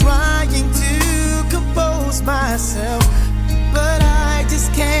through. I'm trying to compose myself, but I just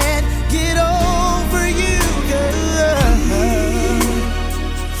can't get over you, girl.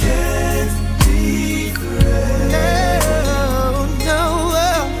 Can't be friends. No, no,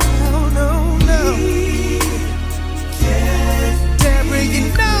 no. Deborah, you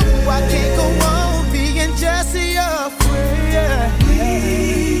know I can't go on being just your friend.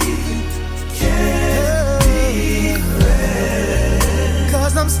 Can't be friends.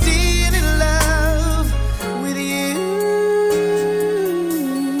 'Cause I'm still in love with you.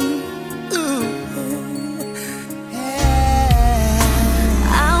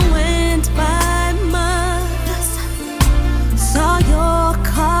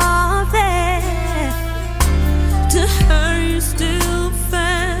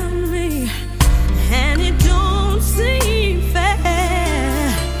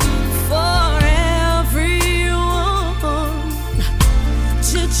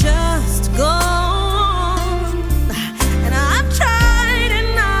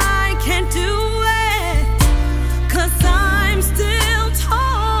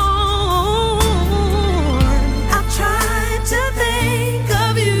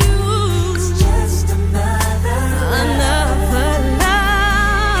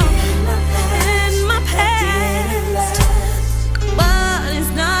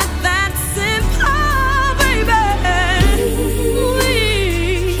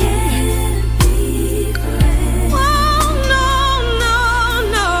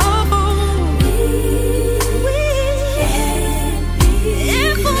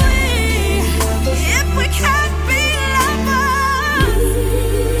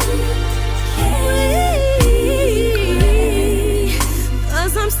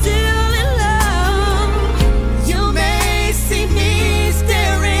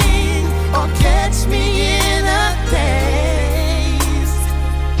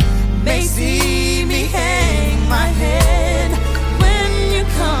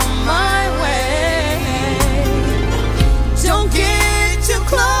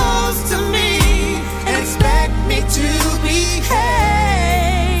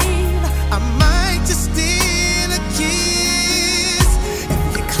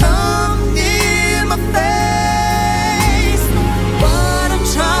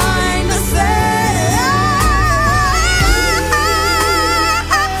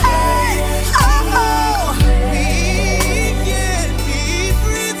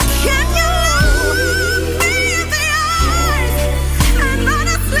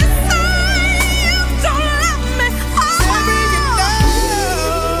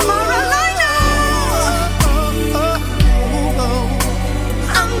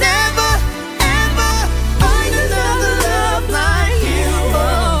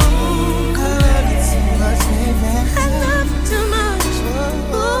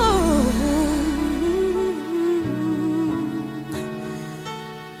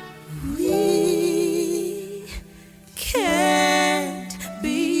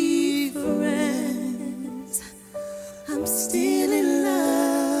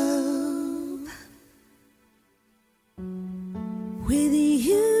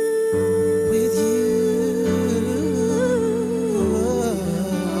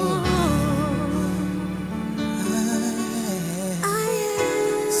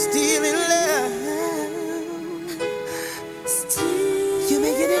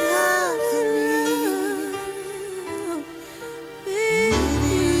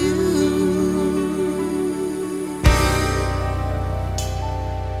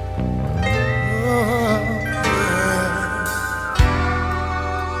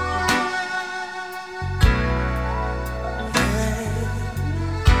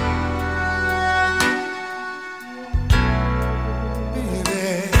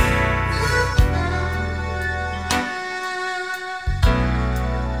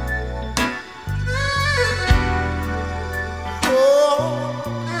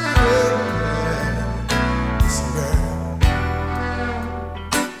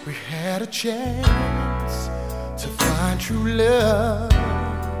 chance to find true love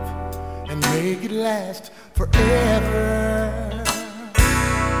and make it last forever.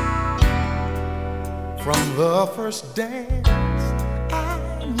 From the first dance, I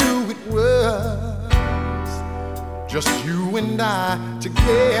knew it was just you and I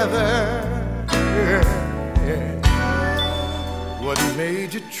together. What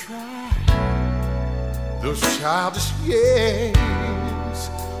made you try those childish games?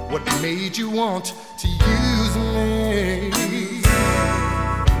 What made you want to use me?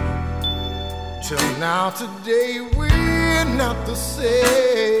 Till now today we're not the same,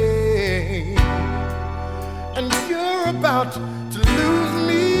 and you're about to lose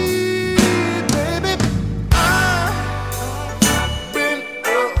me, baby. I've been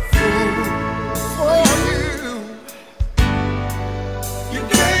a fool for you. You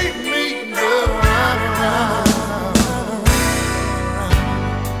gave me the runaround.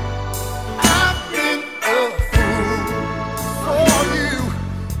 I've been a fool for you,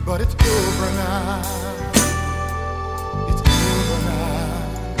 but it's over now. It's over now.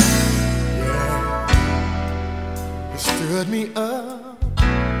 Yeah. You stood me up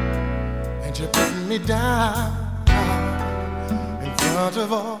and you put me down in front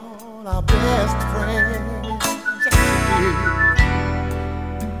of all our best friends.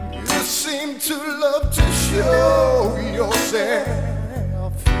 You seem to love to show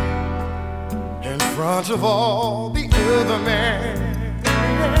yourself in front of all the other men.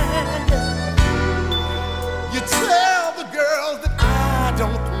 You tell the girls that I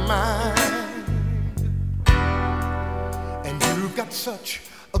don't mind, and you've got such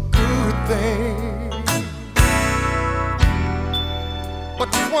a good thing. But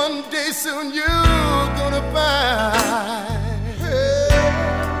one day soon you're gonna find, hey,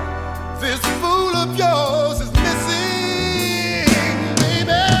 this fool of yours is missing,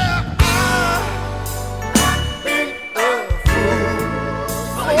 baby. I've been a fool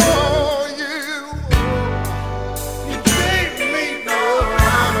for you. You gave me the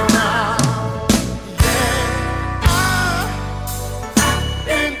runaround. Yeah, I've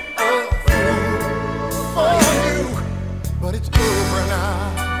been a fool for you, but it's over now.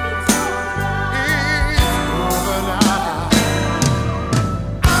 It's over now.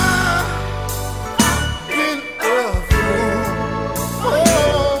 I've been a fool for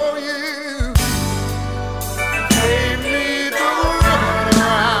you. You gave me the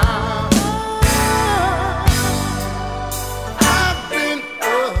runaround. I've been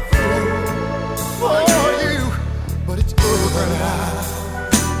a fool for you, but it's over now.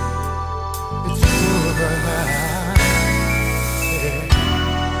 It's over now.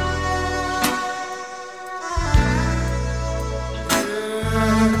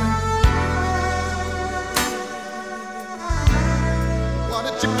 Why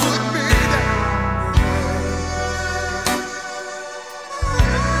did you put me down?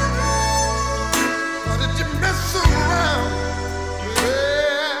 Why did you mess around?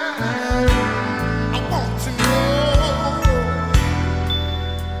 Yeah, I want to know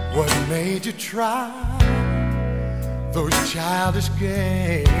what made you try those childish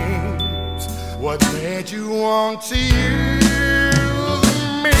games. What made you want to use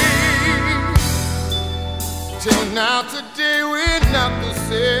me? Till now today we're not the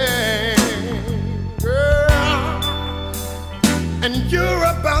same, girl, and you're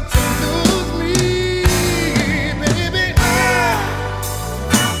about to lose me, baby.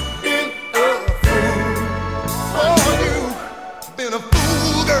 I've been a fool for you. Been a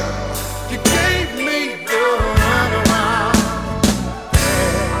fool, girl. You gave me the runaround.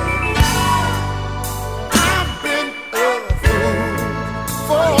 I've been a fool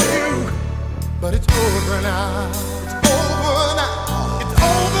for you, but it's over now. It's over now. It's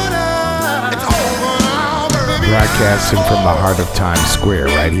over now. It's over now, baby. Broadcasting from the heart of Times Square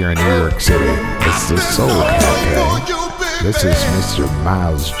right here in New York City. It's the Soul Cafe. This is Mr.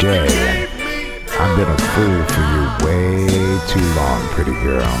 Miles J. I've been a fool for you way too long, pretty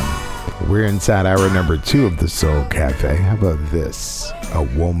girl. We're inside hour number 2 of the Soul Cafe. How about this? A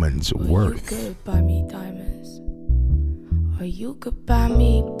woman's worth. You could buy me diamonds, or you could buy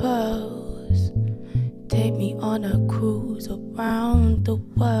me pearls. Take me on a cruise around the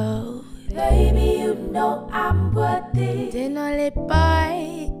world. Baby, you know I'm worth it. Then only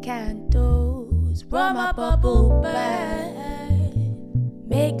buy candles, rum up a boo bag.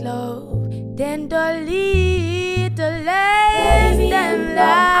 Make love, then delete the last Baby, and you know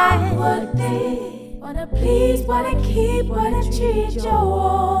I'm light. worth it. Wanna please, wanna keep, wanna treat your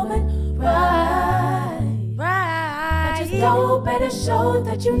woman right. Right. I just You better show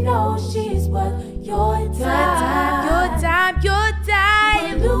that you know she's worth your time. Your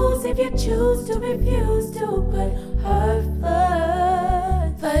time. You lose if you choose to refuse to put her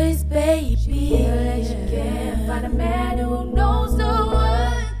first, baby. Unless you can't find a man who knows the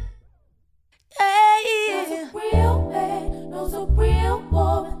word. Knows a real man, knows a real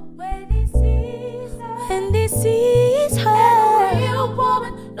woman when he sees her. And a real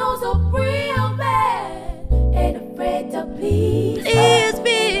woman knows a real man. Ain't afraid to please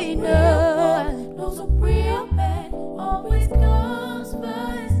me, no. Knows a real man always comes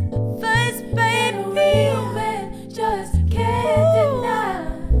first, baby. A real man just can't deny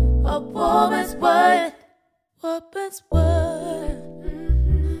a woman's worth.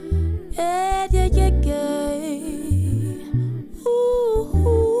 Yeah.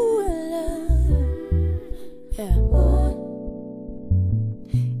 Ooh, yeah.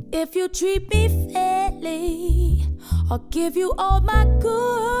 If you treat me fairly, I'll give you all my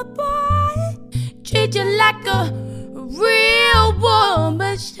good, boy. Treat you like a real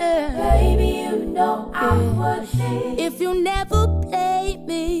woman, yeah. Baby, you know I'm worth it. If you never play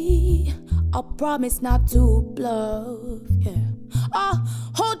me, I'll promise not to bluff, yeah. I'll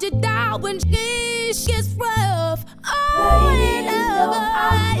hold you down when she gets rough. Baby, you know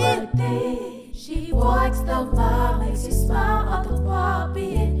I'm worth it. She walks the mile, makes you smile, all the while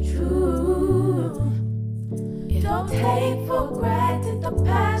being true. Don't take for granted the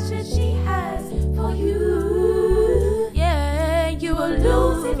passion she has for you. Yeah, you will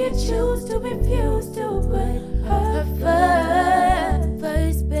lose if you choose to refuse to put her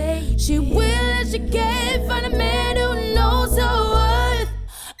first, baby. She will and she can't find a man who knows her worth.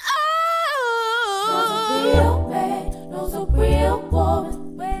 Oh, knows a real man, knows a real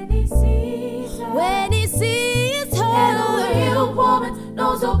woman when he sees her. When he sees her, and a real woman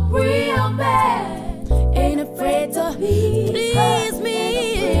knows a real man. Ain't afraid to please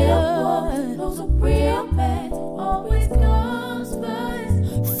me. Real woman knows a real man always comes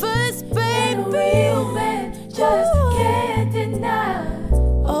first, baby. And a real man just can't deny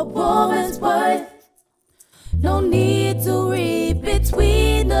a woman's worth. No need to read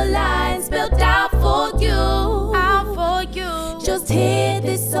between the lines spelled out for you. Just hear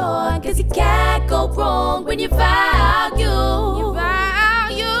this song, 'cause you can't go wrong when you value.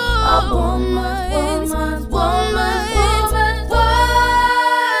 A woman's worth.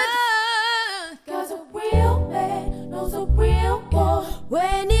 'Cause a real man knows a real woman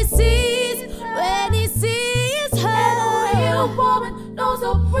when he sees her. And a real woman knows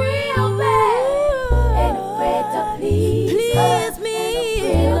a real man. Ain't afraid to please me,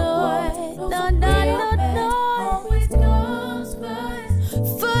 Lord. No. Always comes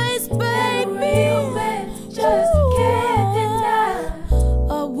first, baby. And a real man just can't deny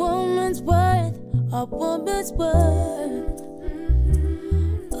a woman's worth. A woman's worth.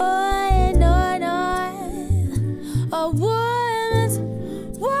 Oh, no. A woman's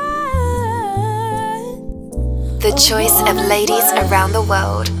worth. The choice of ladies around the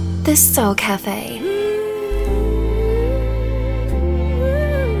world. The Soul Cafe.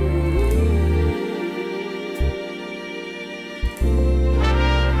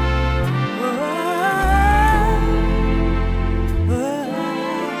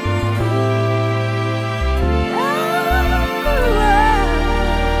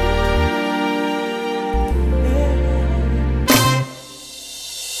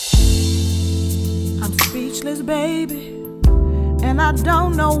 Baby, and I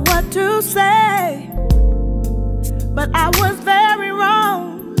don't know what to say, but I was very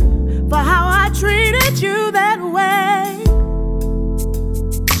wrong for how I treated you that way.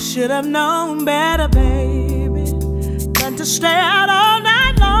 Should have known better, baby, than to stay out all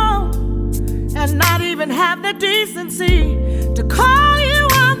night long and not even have the decency to call you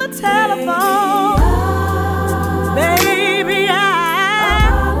on the telephone. Baby,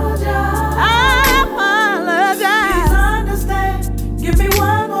 give me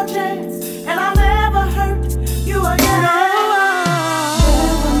one more chance, and I'll never hurt you again.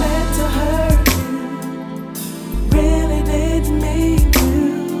 Never meant to hurt you, really didn't mean to.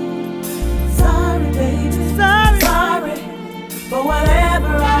 Sorry, baby, sorry, for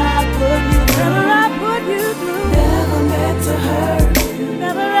whatever I put you through. Never meant to hurt you,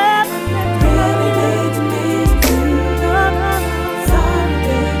 never ever meant to. Really didn't mean to. No. Sorry,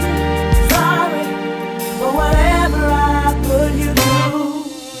 baby, sorry, for whatever I put you through.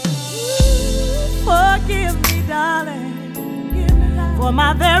 Forgive me, darling, for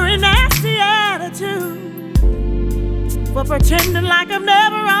my very nasty attitude, for pretending like I'm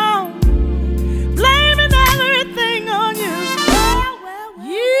never wrong, blaming everything on you.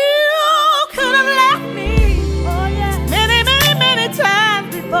 You could have left me many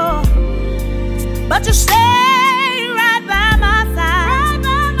but you stayed right by my side.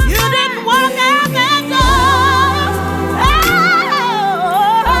 You didn't walk out that door.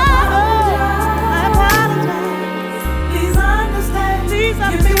 I apologize. Please understand. Please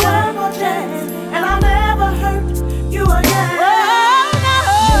give me one more chance, and I'll never hurt you again.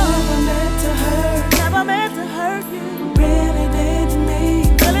 Never meant to hurt. Never meant to hurt you. Really didn't mean.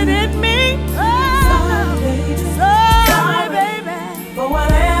 Really didn't mean. Sorry, baby. For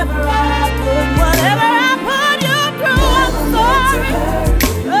whatever I put you through, I'm sorry.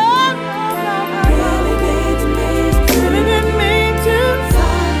 Really didn't mean to.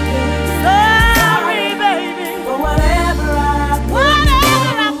 Sorry, baby. For whatever I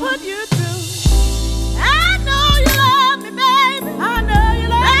put you through. I know you love me, baby. I know you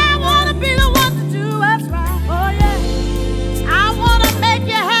love me. I wanna be the one to do what's right. Oh yeah. I wanna make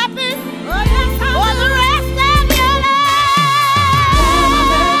you happy. Oh yes, for the rest of your life.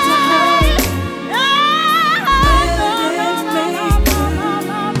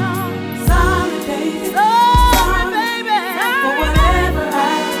 Sorry, baby. Sorry, baby. For whatever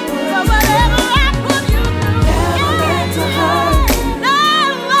I put you through. Never meant to hurt. Sorry,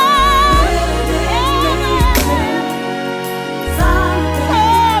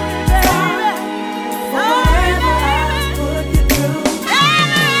 baby. For whatever I put you through.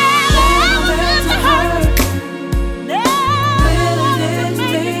 Never meant to hurt.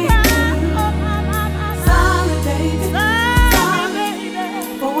 Sorry, baby.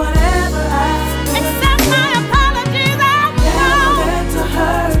 For whatever I accept my apologies. Never meant to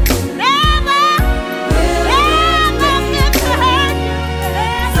hurt. Never meant to hurt you.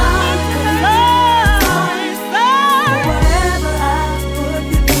 Sorry, for whatever I put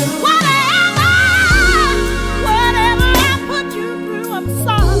you through. Whatever I put you through, I'm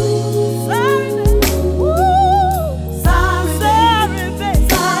sorry. Sorry, baby.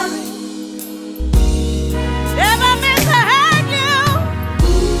 Sorry. Never meant to hurt you.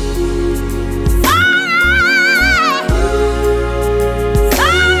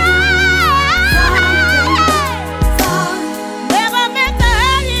 Never meant to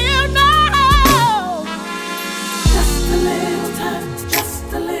hurt you, no. Just a little time,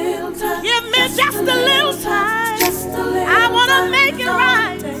 just a little time. Give me just a little time. Just a little I wanna make it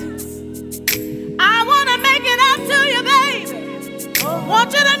right. I wanna make it up to you, baby. Want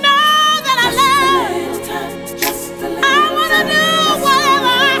you to know that I love you. I wanna do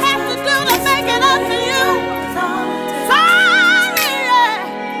whatever I have to do to make it up to you. Sorry, yeah.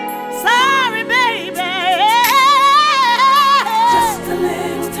 Sorry, baby. Just a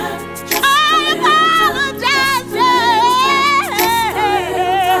little time. I apologize, yeah.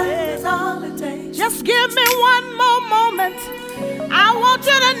 Just give me one more moment. I want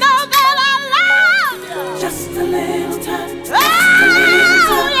you to know that I love you. Just a little time.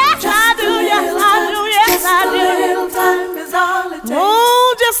 Oh, yes, I do, yes, I do, yes, I do. Just a little time is all it takes.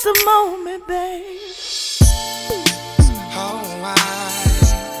 Oh, just a moment, babe.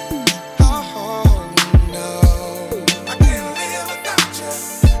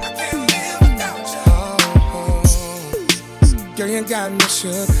 Girl, you got me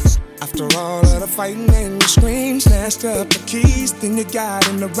shook. After all of the fighting and the scream, snatched up the keys, then you got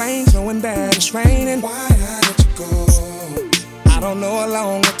in the rain, knowing that it's raining. Why I let you go? I don't know how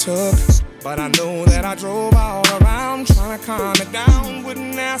long it took, but I know that I drove all around trying to calm it down.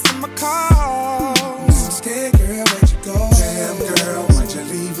 Wouldn't answer my call. I'm scared, girl, where'd you go? Damn, girl, why'd you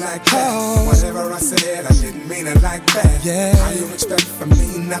leave like that? Whatever I said, I didn't mean it like that. Yeah. How you expect from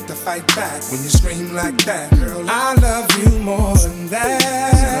me not to fight back when you scream like that? Girl, I love you more than that.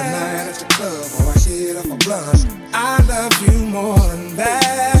 Every night at the club or I hit up a blunt, I love you more than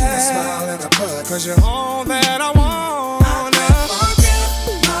that. A smile and a bud, cause you're all that I want. I can't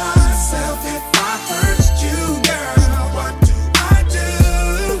forgive myself if I hurt you, girl. What do?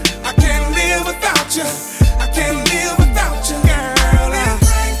 I can't live without you. I can't live without you, girl. It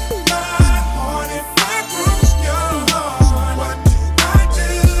breaks my heart if I broke your heart. What do?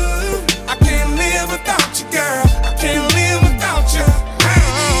 I can't live without you, girl. I can't live without you.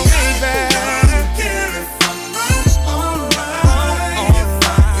 Oh, baby. I don't care if I'm wrong or right. If I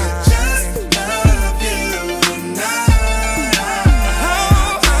could just love you tonight. I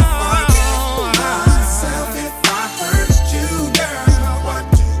can't forgive myself if I hurt you, girl. What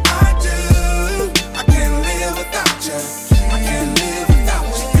do? I can't live without you. I can't live without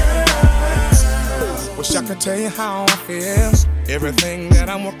you, girl. Wish I could tell you how I feel. Everything that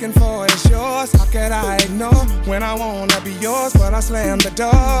I'm working for is yours. How could I ignore when I wanna be yours, but I slam the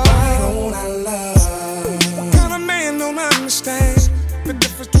door? Why don't I love? What kind of man don't understand the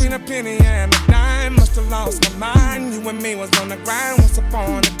difference between a penny and a dime? Must have lost my mind. You and me was on the grind once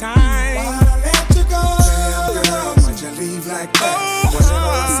upon a time. Why'd I let you go?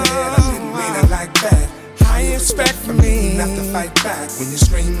 respect for me. Not to fight back when you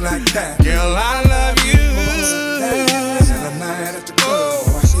scream like that. Girl, I love you. And I'm not at the club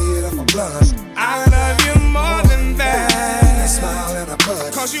or I hit off a blunt. I love you more than that. A smile and a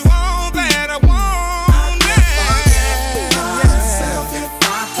bud. Cause you all that I want.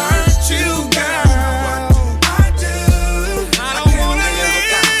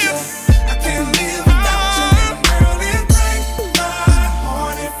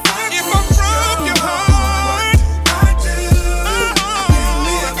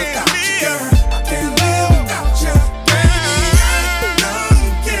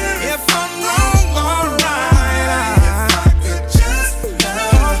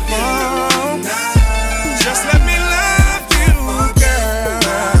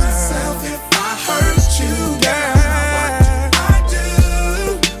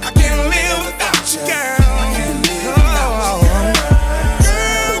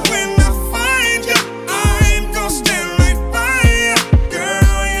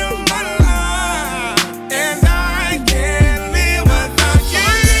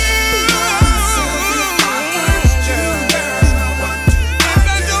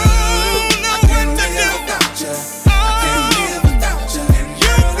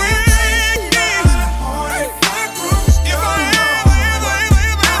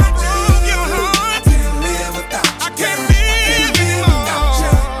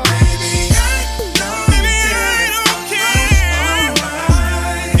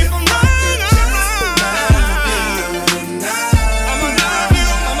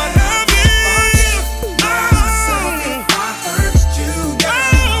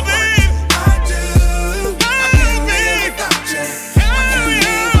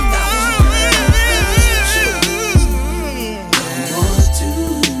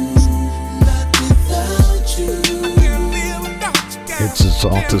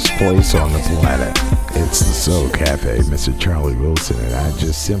 Place on the planet. It's the Soul Cafe, Mr. Charlie Wilson, and I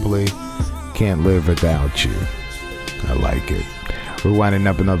just simply can't live without you. I like it. We're winding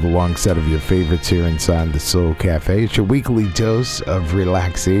up another long set of your favorites here inside the Soul Cafe. It's your weekly dose of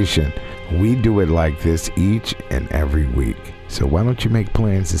relaxation. We do it like this each and every week. So why don't you make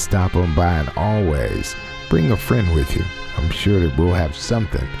plans to stop on by, and always bring a friend with you. I'm sure that we'll have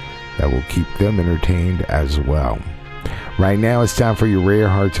something that will keep them entertained as well. Right now, it's time for your rare,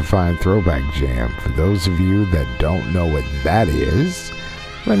 hard to find throwback jam. For those of you that don't know what that is,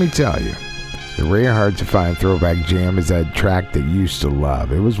 let me tell you. The rare, hard to find throwback jam is that track that you used to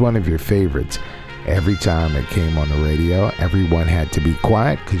love. It was one of your favorites. Every time it came on the radio, everyone had to be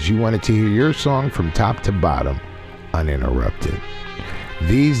quiet because you wanted to hear your song from top to bottom, uninterrupted.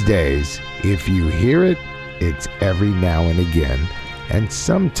 These days, if you hear it, it's every now and again. And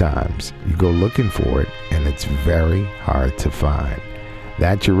sometimes you go looking for it, and it's very hard to find.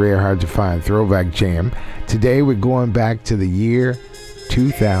 That's your rare, hard to find throwback jam. Today we're going back to the year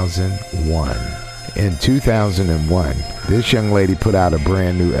 2001. In 2001, this young lady put out a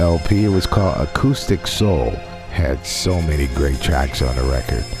brand new LP. It was called Acoustic Soul. Had so many great tracks on the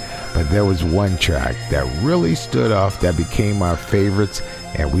record. But there was one track that really stood off, that became our favorites,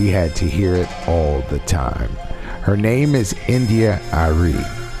 and we had to hear it all the time. Her name is India.Arie.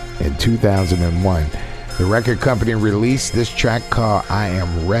 In 2001, the record company released this track called I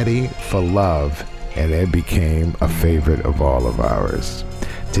Am Ready for Love, and it became a favorite of all of ours.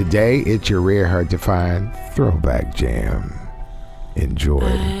 Today, it's your rare, hard to find throwback jam. Enjoy.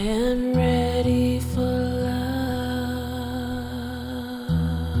 I am ready for love.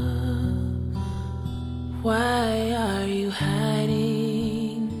 Why are you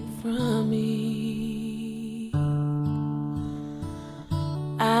hiding from me?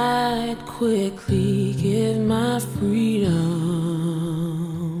 I'd quickly give my freedom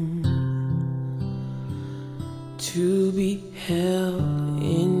to be held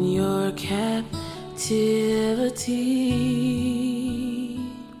in your captivity.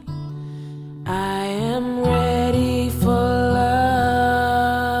 I am ready for love.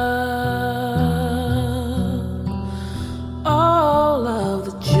 All of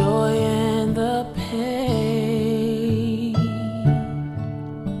the joy and the pain,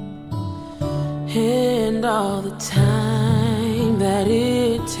 and all the time that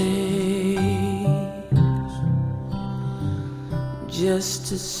it takes just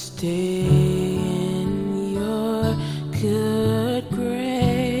to stay in your good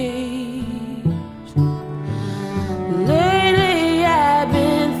grace. Lately I've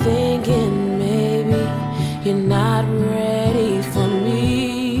been thinking maybe you're not ready for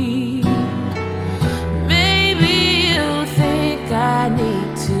me. Maybe you think I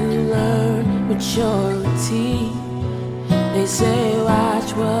need to learn maturity. They say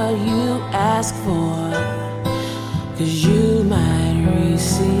watch what you ask for. 'cause you might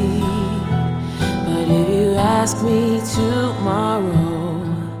receive. But if you ask me tomorrow,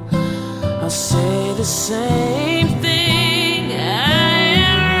 I'll say the same thing. I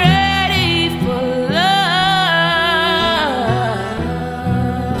am ready for love.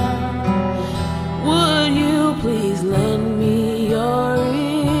 Would you please lend me your ear?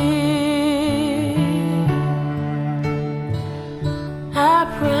 I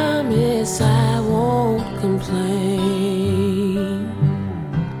promise I won't complain.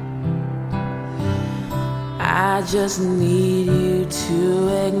 I just need you to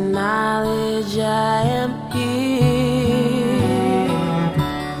acknowledge I am here.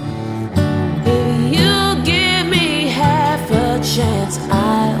 If you give me half a chance,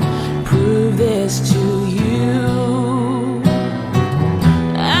 I'll prove this to you.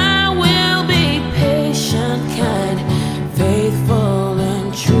 I will be patient, kind, faithful and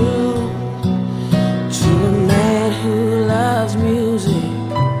true to a man who loves music,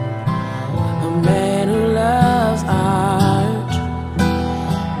 a man who loves art,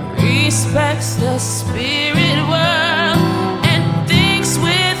 respects the spirit world and thinks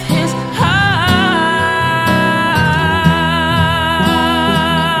with his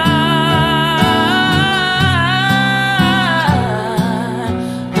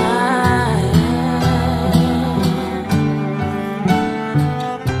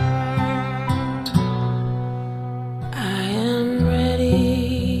I am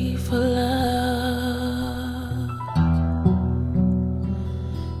ready for love.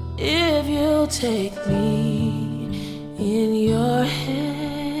 If you'll take me in your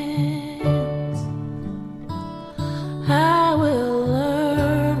hands, I will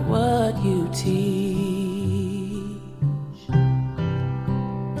learn what you teach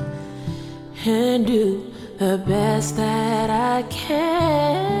and do the best that I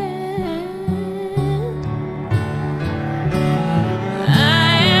can. I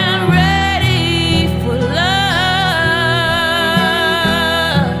am ready for love,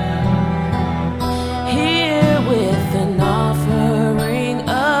 here with an offering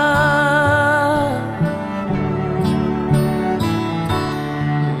of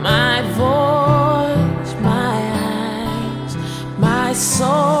my voice, my eyes, my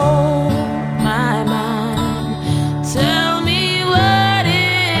soul, my mind. Tell me what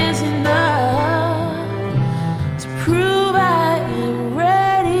is enough to prove I am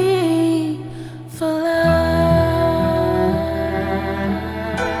ready for love.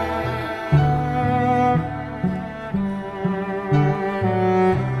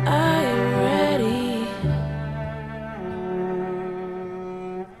 I am ready.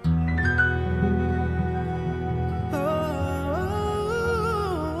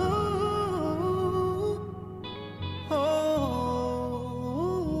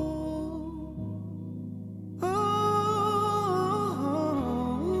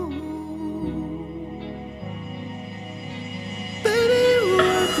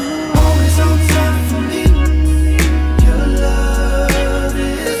 Always on time for me. Your love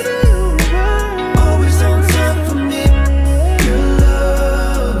is always on time for me. Your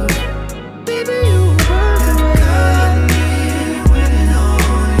love, baby, you got me waiting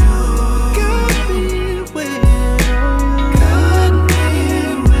on you. Got me waiting on you. Got me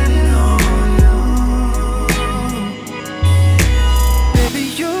waiting on you. Baby,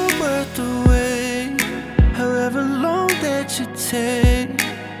 you're worth the wait, however long that you take.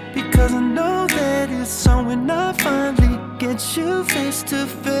 Because I know that it's on when I finally get you face to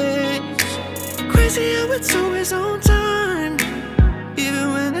face. Crazy how it's always on time,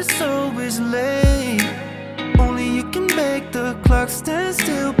 even when it's always late. Only you can make the clock stand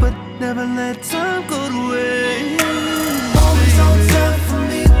still, but never let time go to waste. Always on time for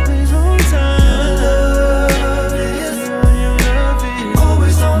me. Always on time. Your love is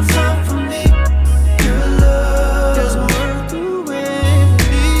always on time for me. Your love is worth the wait.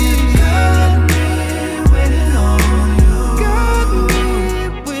 Got me waiting on you. Got me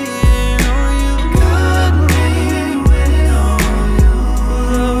waiting on you. Got me waiting on you.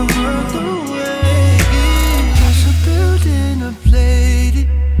 Love worth the wait. Pressure building up lady.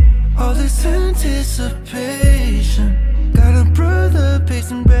 All this anticipation.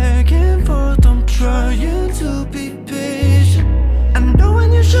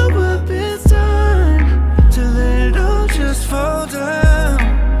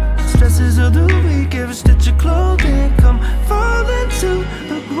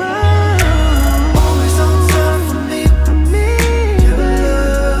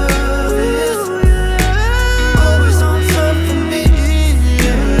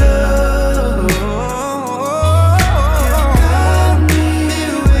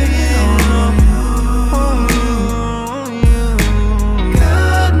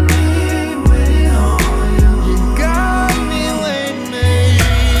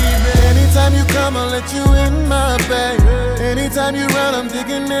 I'ma let you in my bag. Anytime you run, I'm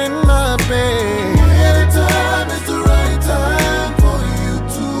digging in my bag. Anytime is the right time for you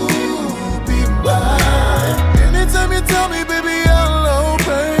to be mine. Anytime you tell me, baby, I'll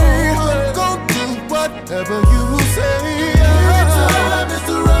obey. Go do whatever you say. Anytime is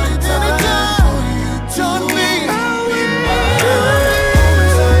the right time for you to join me. Be mine.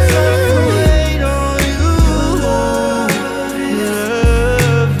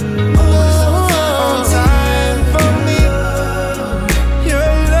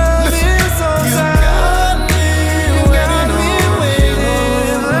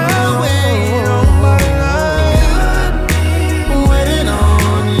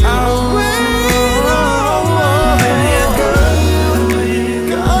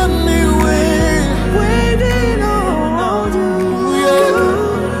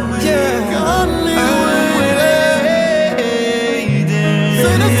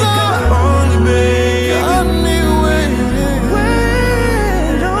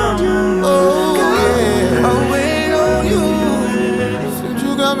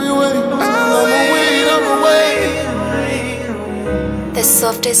 The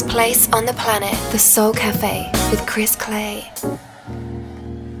softest place on the planet, the Soul Cafe with Chris Clay.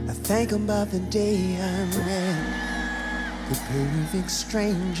 I think about the day I met the perfect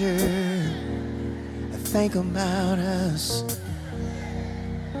stranger. I think about us,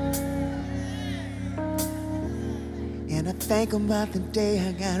 and I think about the day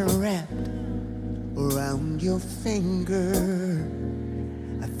I got wrapped around your finger.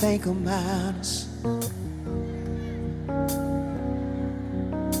 I think about us.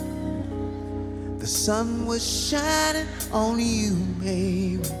 The sun was shining on you,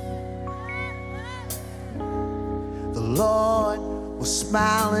 baby. The Lord was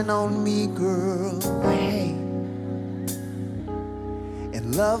smiling on me, girl. Hey.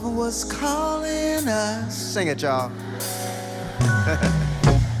 And love was calling us. Sing it, y'all.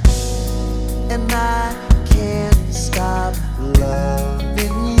 And I can't stop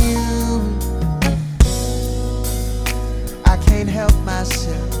loving you. I can't help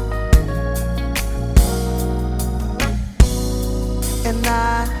myself. And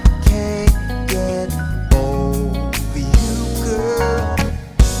I can't get over you, girl.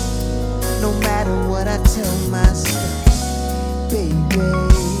 No matter what I tell myself, baby.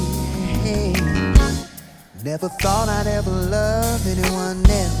 Never thought I'd ever love anyone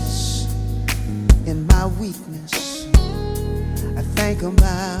else. In my weakness, I think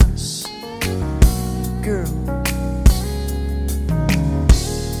about us, girl.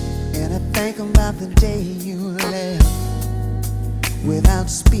 And I think about the day you left without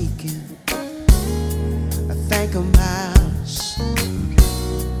speaking. I think about us,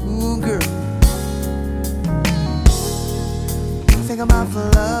 ooh, girl. Think about the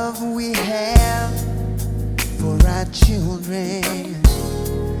love we have for our children.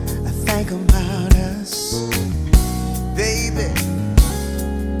 I think about us, baby.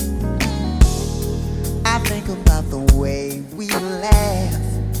 I think about the way we laugh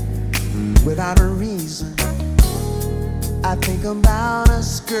without a reason. I think about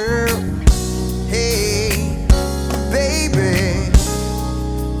us, girl. Hey, baby,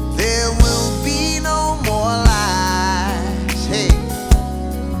 there will be no more lies. Hey,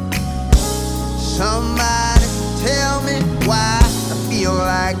 somebody tell me why I feel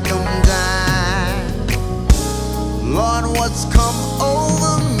like I'm dying. Lord, what's come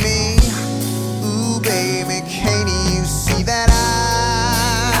over me? Ooh, baby, can't you see that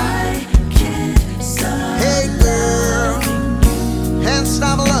I can't stop? Hey, girl, can't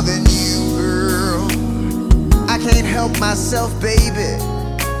stop loving you, girl. I can't help myself, baby.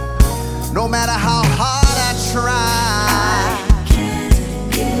 No matter how hard I try,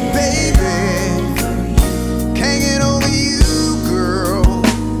 baby, can't get over you, girl,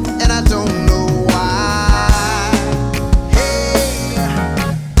 and I don't know why. Hey,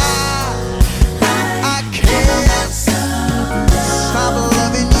 I can't stop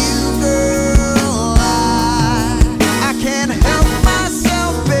loving you, girl. I can't help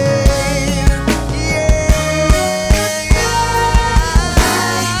myself, babe. Yeah,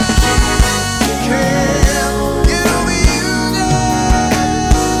 can't get over you, girl.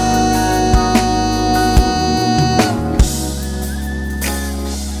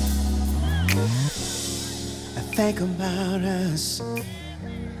 I think about us,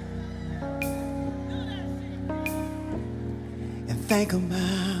 and think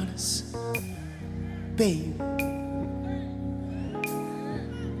about us, babe.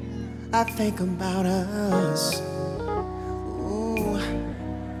 I think about us, ooh,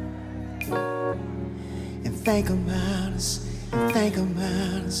 and think about us, and think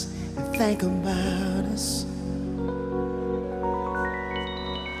about us and think about us.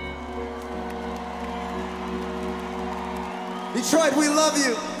 Detroit, we love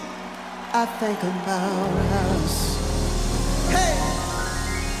you. I think about us. Hey,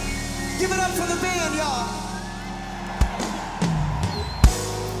 give it up for the band, y'all.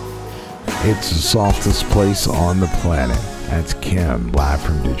 It's the softest place on the planet. That's Kim, live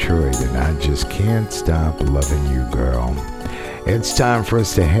from Detroit, and I just can't stop loving you, girl. It's time for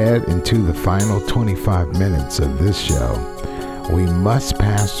us to head into the final 25 minutes of this show. We must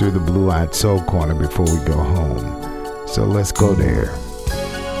pass through the Blue-Eyed Soul Corner before we go home. So let's go there.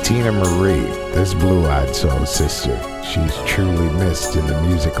 Tina Marie, this Blue-Eyed Soul sister, she's truly missed in the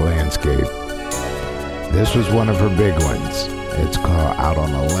music landscape. This was one of her big ones. It's called Out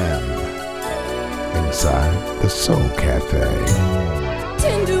on a Limb. Inside the Soul Cafe.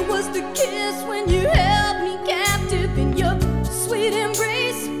 Tender was the kiss when you held me captive in your sweet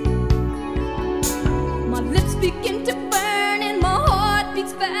embrace. My lips begin to burn and my heart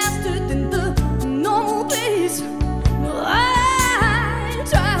beats faster than the normal pace. I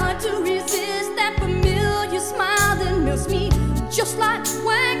try hard to resist that familiar smile that melts me just like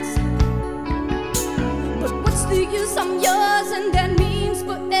wax. But what's the use? I'm yours and that means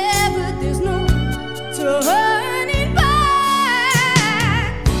forever. There's no turning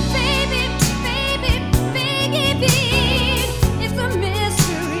back. Baby, baby, baby, it's a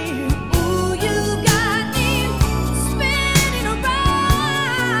mystery. Ooh, you got me spinning around.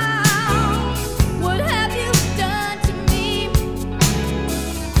 What have you done to me?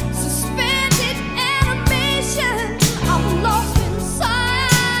 Suspended animation, I'm lost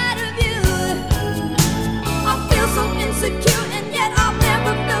inside of you. I feel so insecure and yet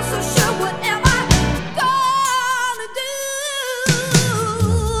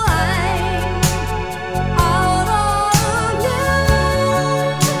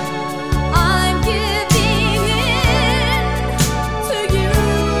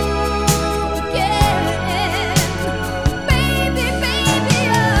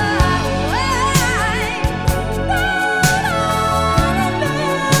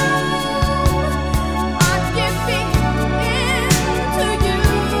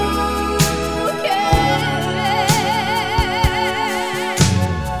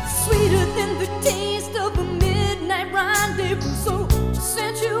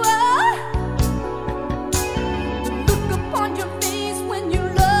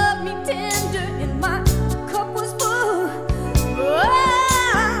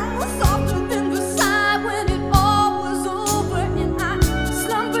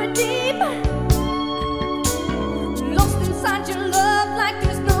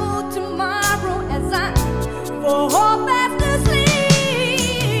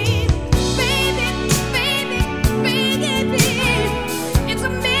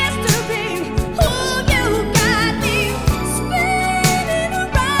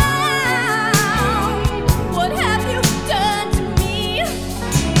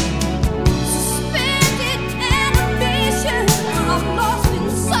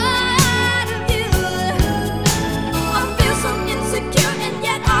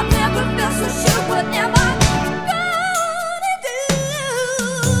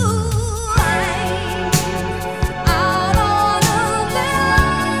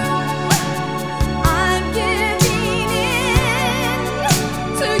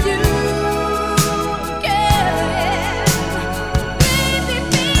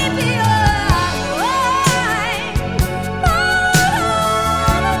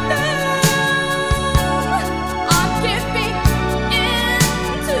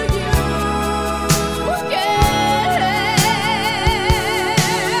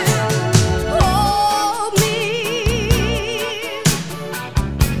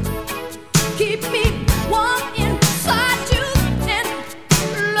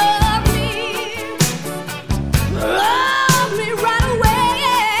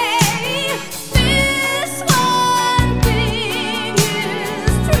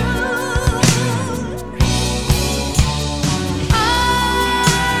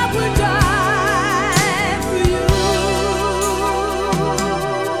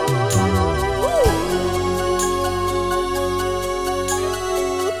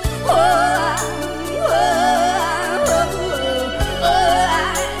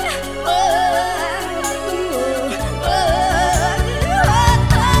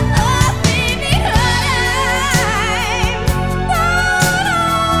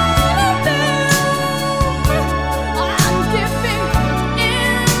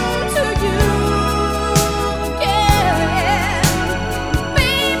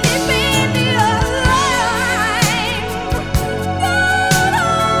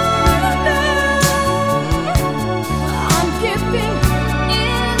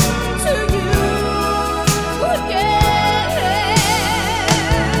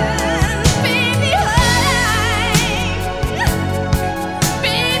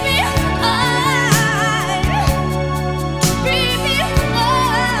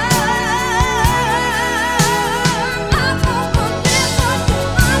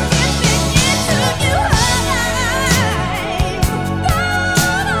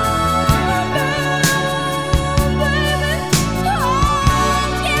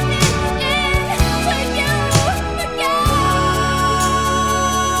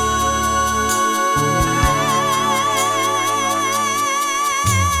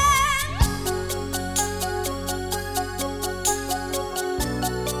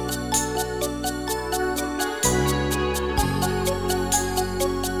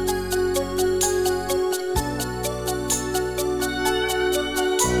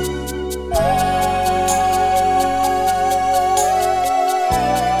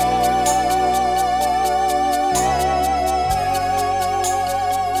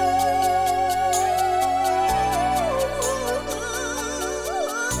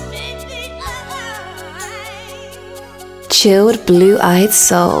chilled, blue-eyed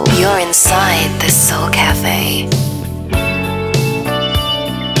soul. You're inside the Soul Cafe.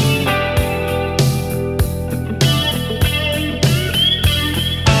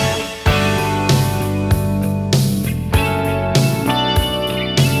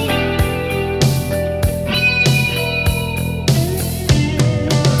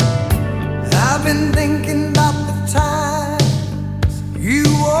 I've been thinking about the times you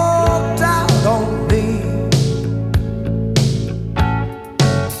walked out on me.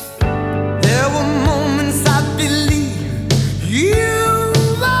 There were moments I believed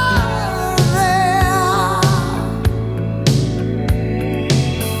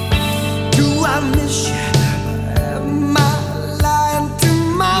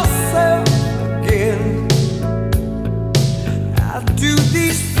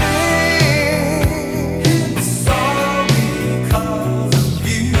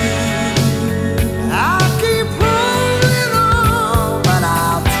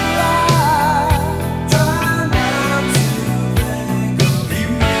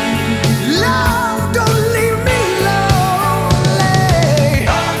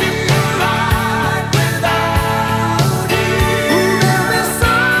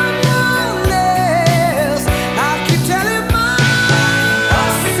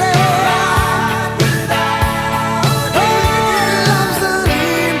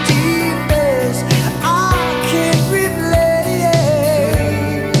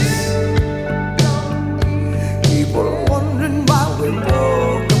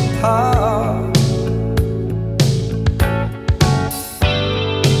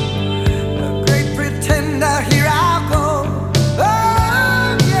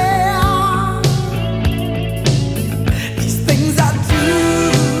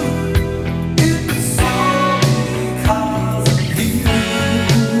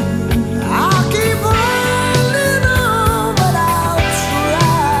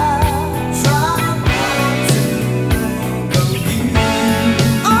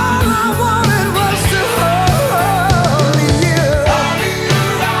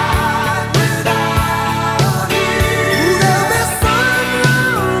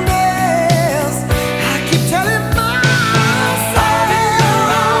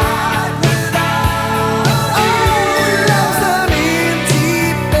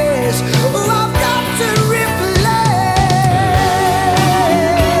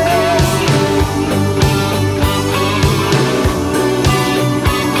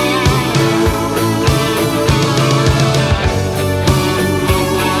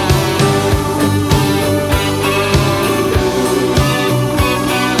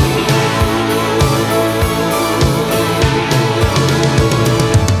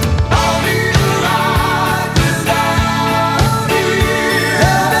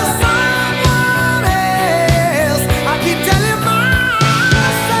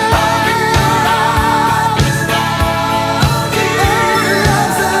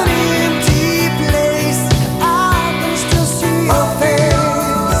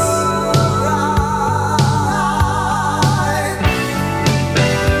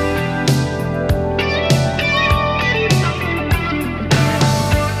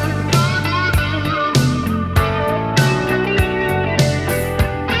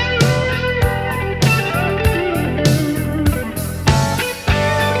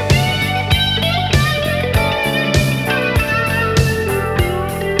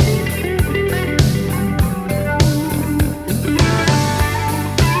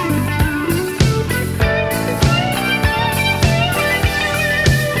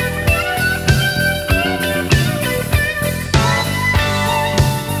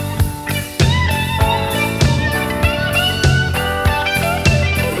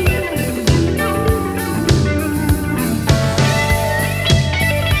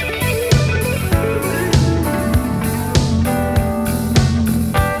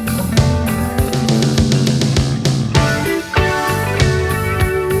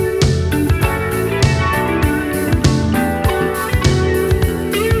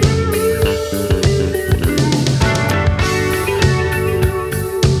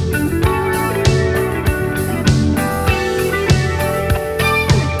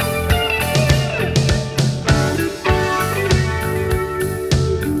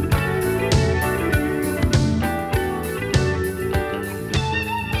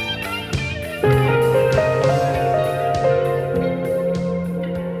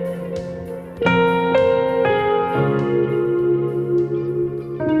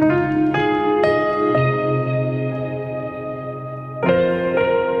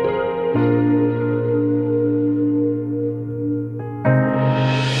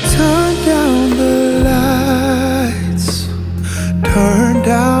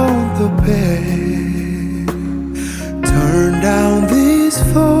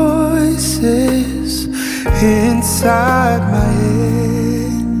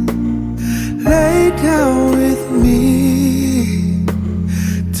down with me.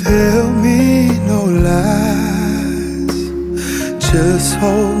 Tell me no lies. Just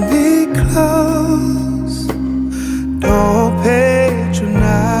hold me close. Don't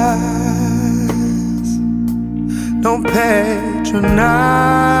patronize. Don't patronize.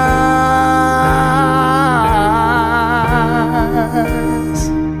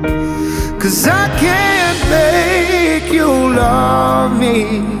 'Cause I can't make you love me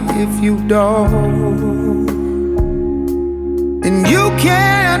if you don't. And you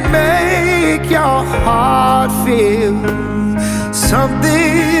can't make your heart feel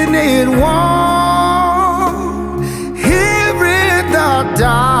something it won't. Here in the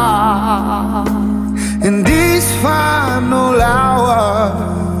dark, in these final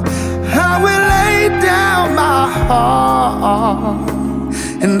hours, I will lay down my heart,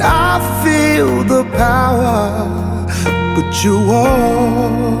 and I feel the power, but you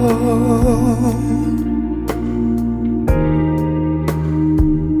won't.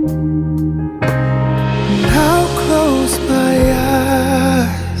 I'll close my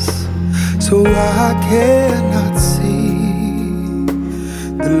eyes so I cannot see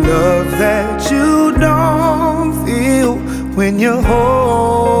the love that you don't feel when you're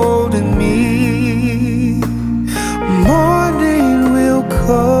holding me. Morning will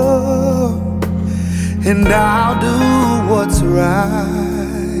come and I'll do what's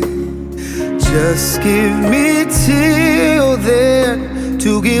right. Just give me till then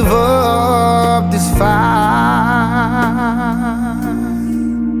to give up this fight.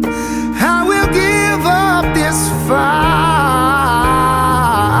 I will give up this fight.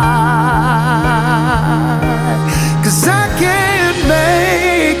 'Cause I can't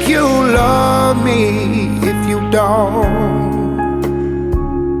make you love me if you don't.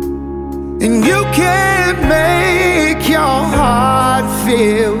 And you can't make your heart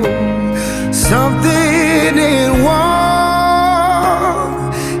feel something it won't.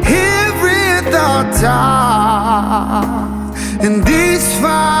 Here in the dark, in these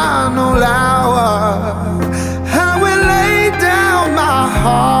final hours, I will lay down my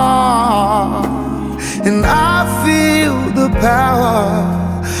heart, and I feel the power,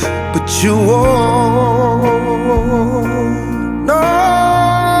 but you won't. No,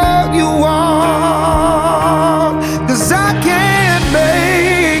 you won't. 'Cause I can't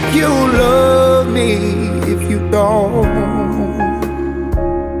make you love me if you don't.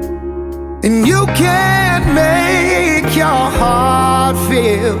 And you can't make your heart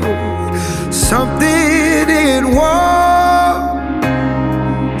feel something it won't.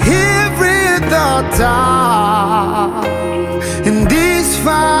 Here in the dark, in these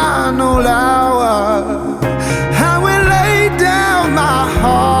final hours, I will lay down my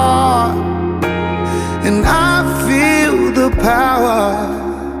heart, and I feel the power,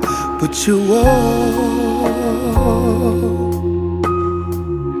 but you won't.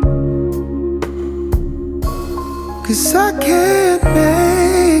 'Cause I can't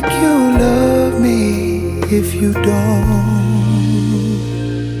make you love me if you don't.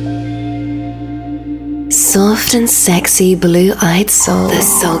 Soft and sexy blue-eyed soul. The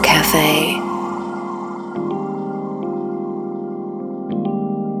Soul Cafe.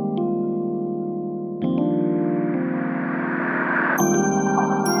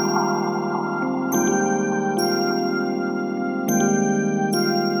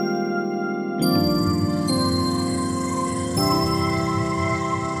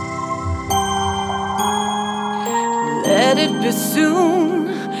 Let it be soon,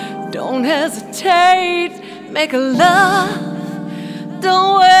 don't hesitate, make a love,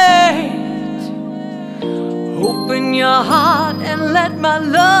 don't wait. Open your heart and let my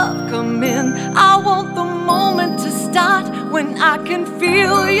love come in. I want the moment to start when I can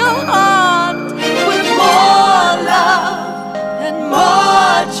feel your heart. With more love and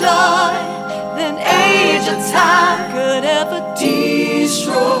more joy than age or time could ever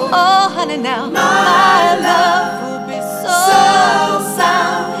destroy. Oh honey, now my love will be so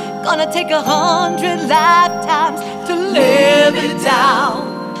sound. Gonna take 100 lifetimes to live it down,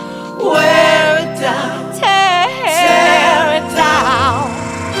 wear it down, tear it down.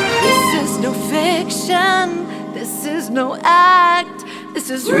 This is no fiction, this is no act, this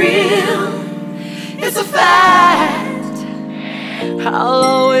is real, it's a fact. I'll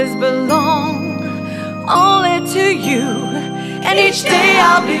always belong only to you, and each day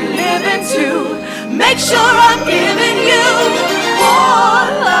I'll be living to make sure I'm giving you more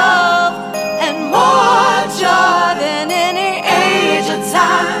love and more joy than any age or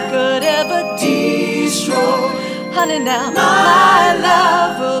time could ever destroy. Honey, now my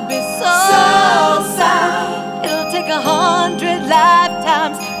love will be so sound. It'll take 100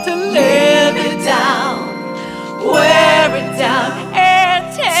 lifetimes to live it down.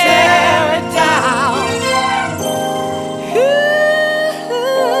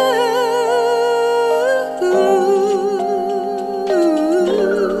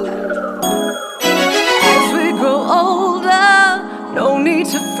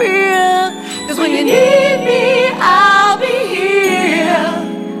 fear. 'Cause when you need me, I'll be here.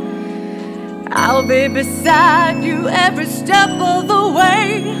 I'll be beside you every step of the way.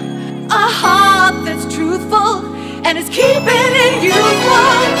 A heart that's truthful and is keeping it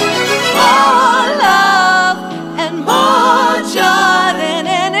youthful. More love and more joy than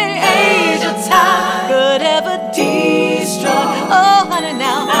any age or time could ever destroy. Oh, honey,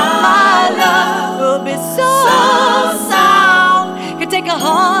 now my love will be so sound. Could take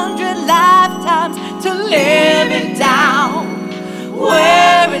 100 lifetimes to live it down,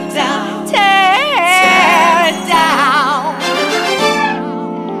 wear it down, tear it down.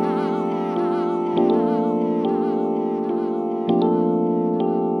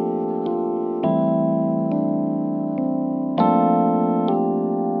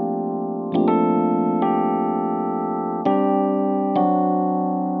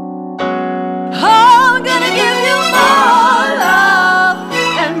 I'm gonna give you more love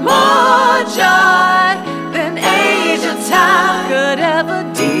and more joy than age or time could ever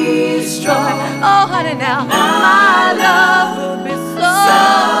destroy. Oh, honey, now my love will be so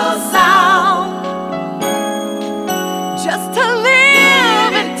sound, just to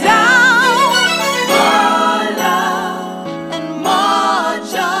live it down. More love and more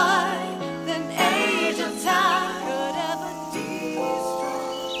joy than age or time could ever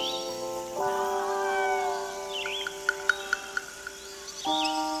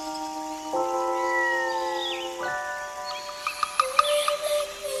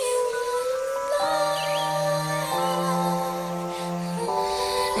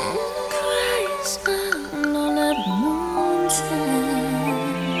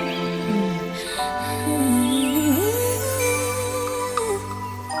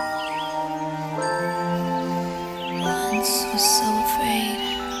Once was so afraid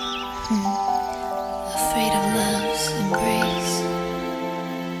of love's embrace.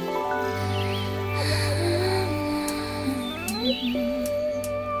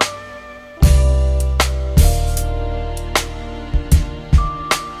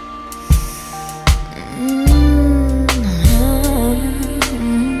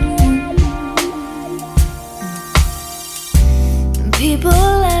 People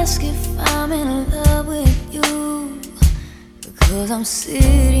ask if I'm in love with you, because I'm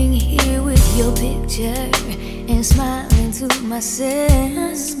sitting here with your picture and smiling to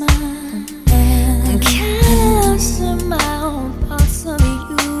myself. I'm kinda lost in my own parts of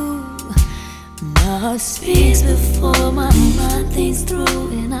you. My heart speaks before my mind thinks through,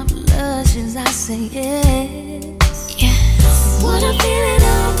 and I blush as I say yes. What I'm feeling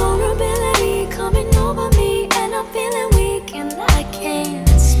of vulnerability coming over me, and I'm feeling weak and I can't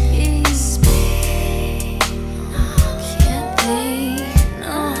speak. Can't think,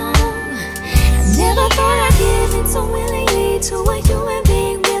 no. I never thought I'd give in so willingly to a human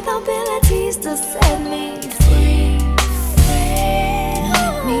being with abilities to set me free.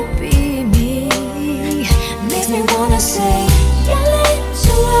 Let me be me. Makes me wanna say, your lips,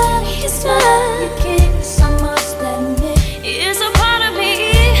 your love, your smile, your kiss, I must admit, it's a part of me.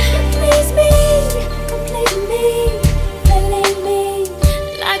 You please me, complete me, filling me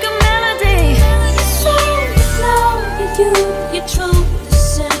like a melody. Your soul, your flow, your youth, your truth to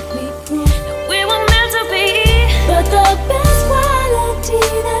set me free. That we were meant to be, but the best quality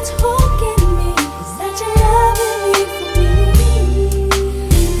that's hooking me is that you're loving me for me.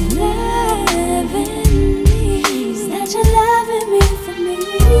 Loving me is that you're loving me for me.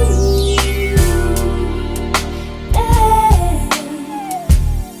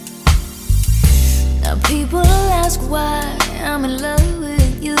 Now people ask why I'm in love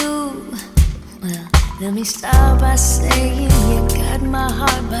with you. Well, let me start by saying you got my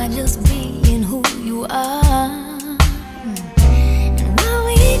heart by just being who you are. And what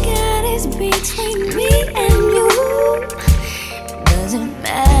we got is between me and you. It doesn't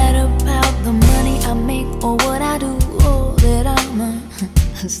matter about the money I make or what I do, or that I'm a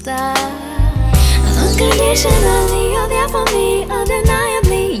star. Unconditionally, you're there for me,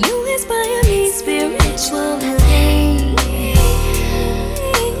 undeniably. You inspire me spiritually.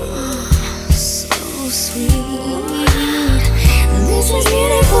 So sweet. This is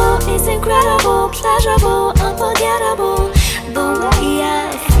beautiful, it's incredible, pleasurable, unforgettable. The way I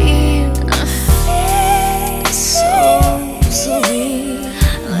feel, so sweet.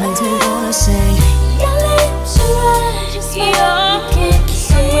 Makes me wanna say, your lips, your eyes, your smile, your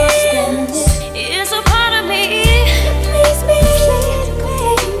kiss, I must admit, it's a part of me. You please me,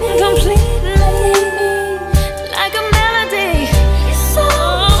 completely,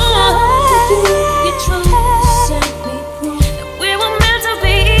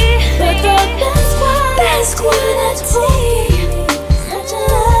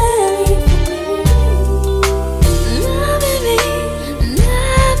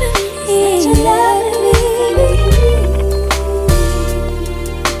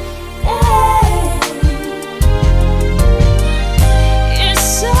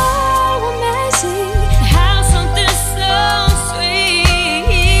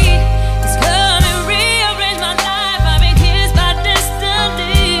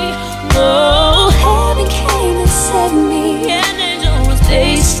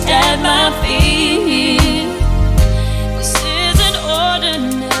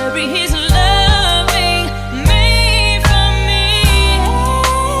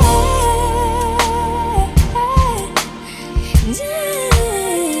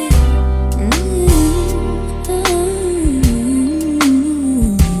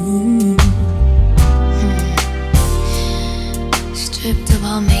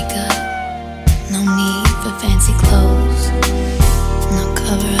 no makeup, no need for fancy clothes, no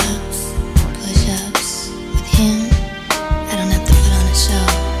cover-ups, push-ups. With him, I don't have to put on a show.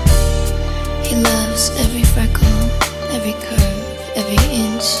 He loves every freckle, every curve, every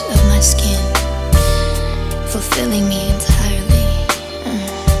inch of my skin, fulfilling me entirely,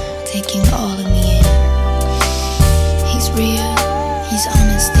 taking all of me in. He's real, he's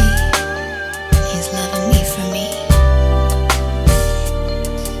honesty, he's loving me for me.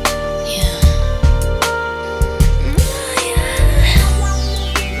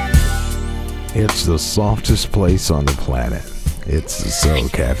 It's the softest place on the planet. It's the Soul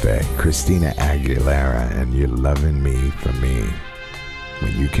Cafe. Christina Aguilera, and you're loving me for me.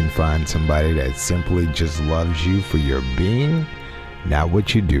 When you can find somebody that simply just loves you for your being, not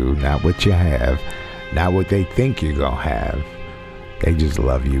what you do, not what you have, not what they think you're gonna have. They just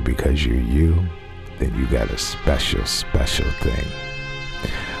love you because you're you. Then you got a special, special thing.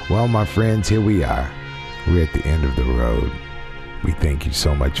 Well, my friends, here we are. We're at the end of the road. We thank you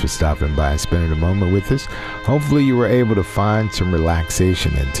so much for stopping by and spending a moment with us. Hopefully you were able to find some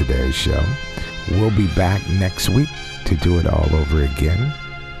relaxation in today's show. We'll be back next week to do it all over again.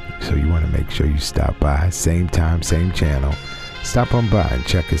 So you want to make sure you stop by. Same time, same channel. Stop on by and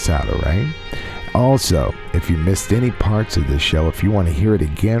check us out, all right? Also, if you missed any parts of this show, if you want to hear it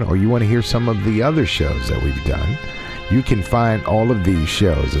again or you want to hear some of the other shows that we've done, you can find all of these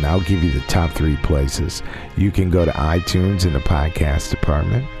shows, and I'll give you the top 3 places. You can go to iTunes in the podcast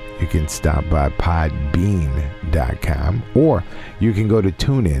department. You can stop by podbean.com, or you can go to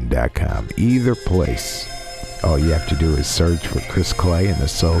tunein.com. Either place. All you have to do is search for Chris Clay and the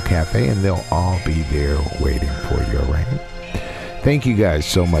Soul Cafe, and they'll all be there waiting for you, all right? Thank you guys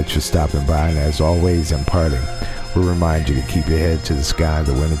so much for stopping by, and as always, in parting, we'll remind you to keep your head to the sky.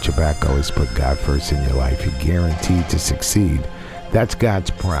 The wind at your back. Always put God first in your life. You're guaranteed to succeed. That's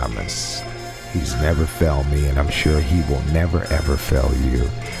God's promise. He's never failed me, and I'm sure he will never, ever fail you.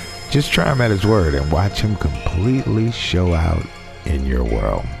 Just try him at his word and watch him completely show out in your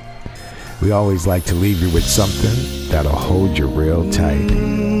world. We always like to leave you with something that'll hold you real tight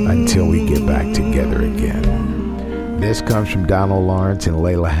until we get back together again. This comes from Donald Lawrence and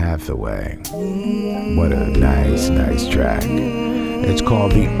Layla Hathaway. What a nice, nice track. It's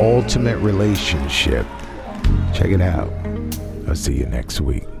called The Ultimate Relationship. Check it out. I'll see you next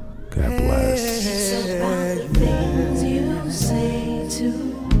week. God bless. It's about the things you say to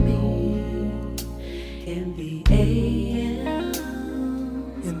me in the AM.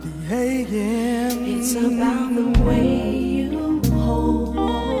 In the AM. It's about the way you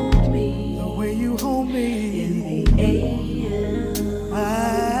hold me. The way you hold me in the AM.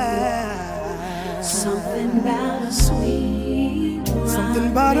 Something about a sweet rendezvous. Something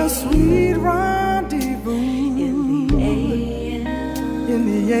about a sweet rendezvous in the AM. In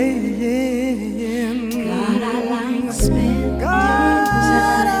the AM. God, I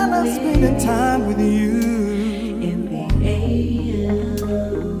like spending time with you. In the AM.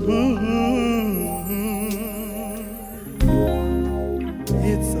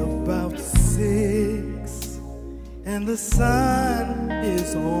 It's about 6, and the sun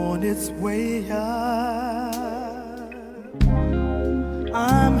is on its way up.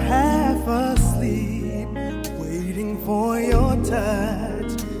 I'm half asleep, waiting for your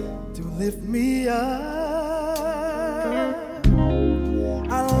touch to lift me up.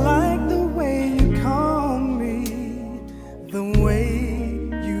 I like the way you call me, the way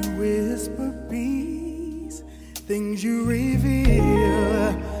you whisper peace, things you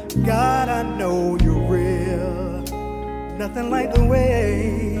reveal. God, I know you're real. Nothing like the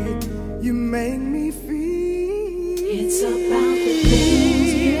way you make me feel. It's about the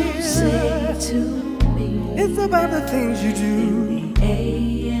things you say to me. It's about the things you do. In the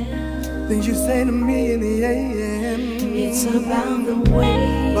AM. Things you say to me in the AM. It's about the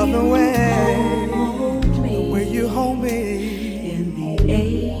way. About the way. Hold me. The way you hold me. In the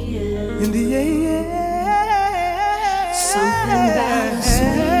AM. In the AM. Something about a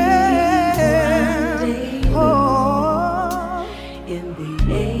sweet rendezvous. Oh. In the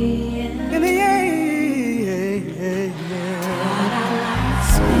AM. In the AM.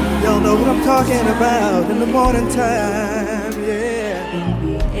 Y'all know what I'm talking about in the morning time, yeah. In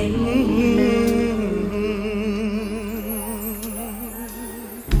the AM.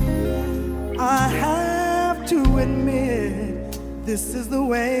 I have to admit, this is the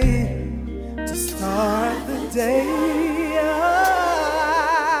way to start the day.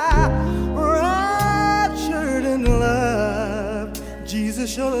 Raptured in love,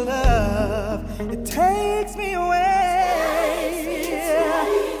 Jesus, your love, it takes me away.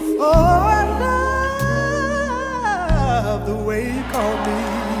 Oh, I love the way you call call me,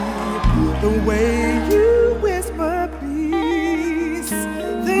 the way you whisper peace,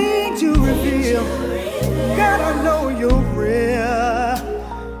 things you reveal. God, I know you're real.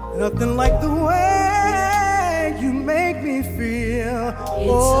 Nothing like the way you make me feel.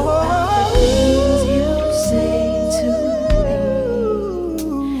 It's about the things you say to me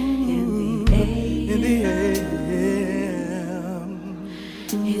in the AM.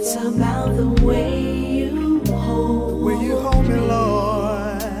 It's about the way you hold me,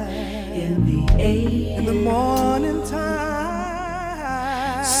 Lord, in the AM. In the morning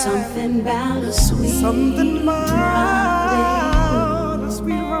time. Something about a sweet rendezvous.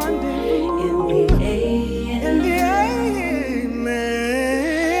 In the AM. In the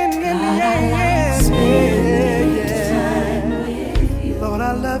AM. Lord, I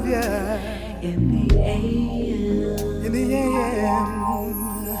love you. In the AM. In the AM.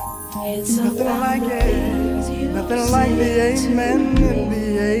 It's nothing like it. Nothing like the amen in the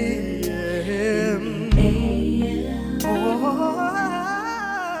AM.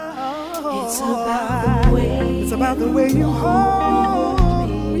 It's about the way you hold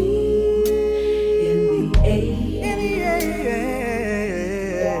me in the AM. In the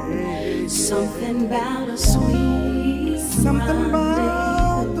AM. Something about a sweet something about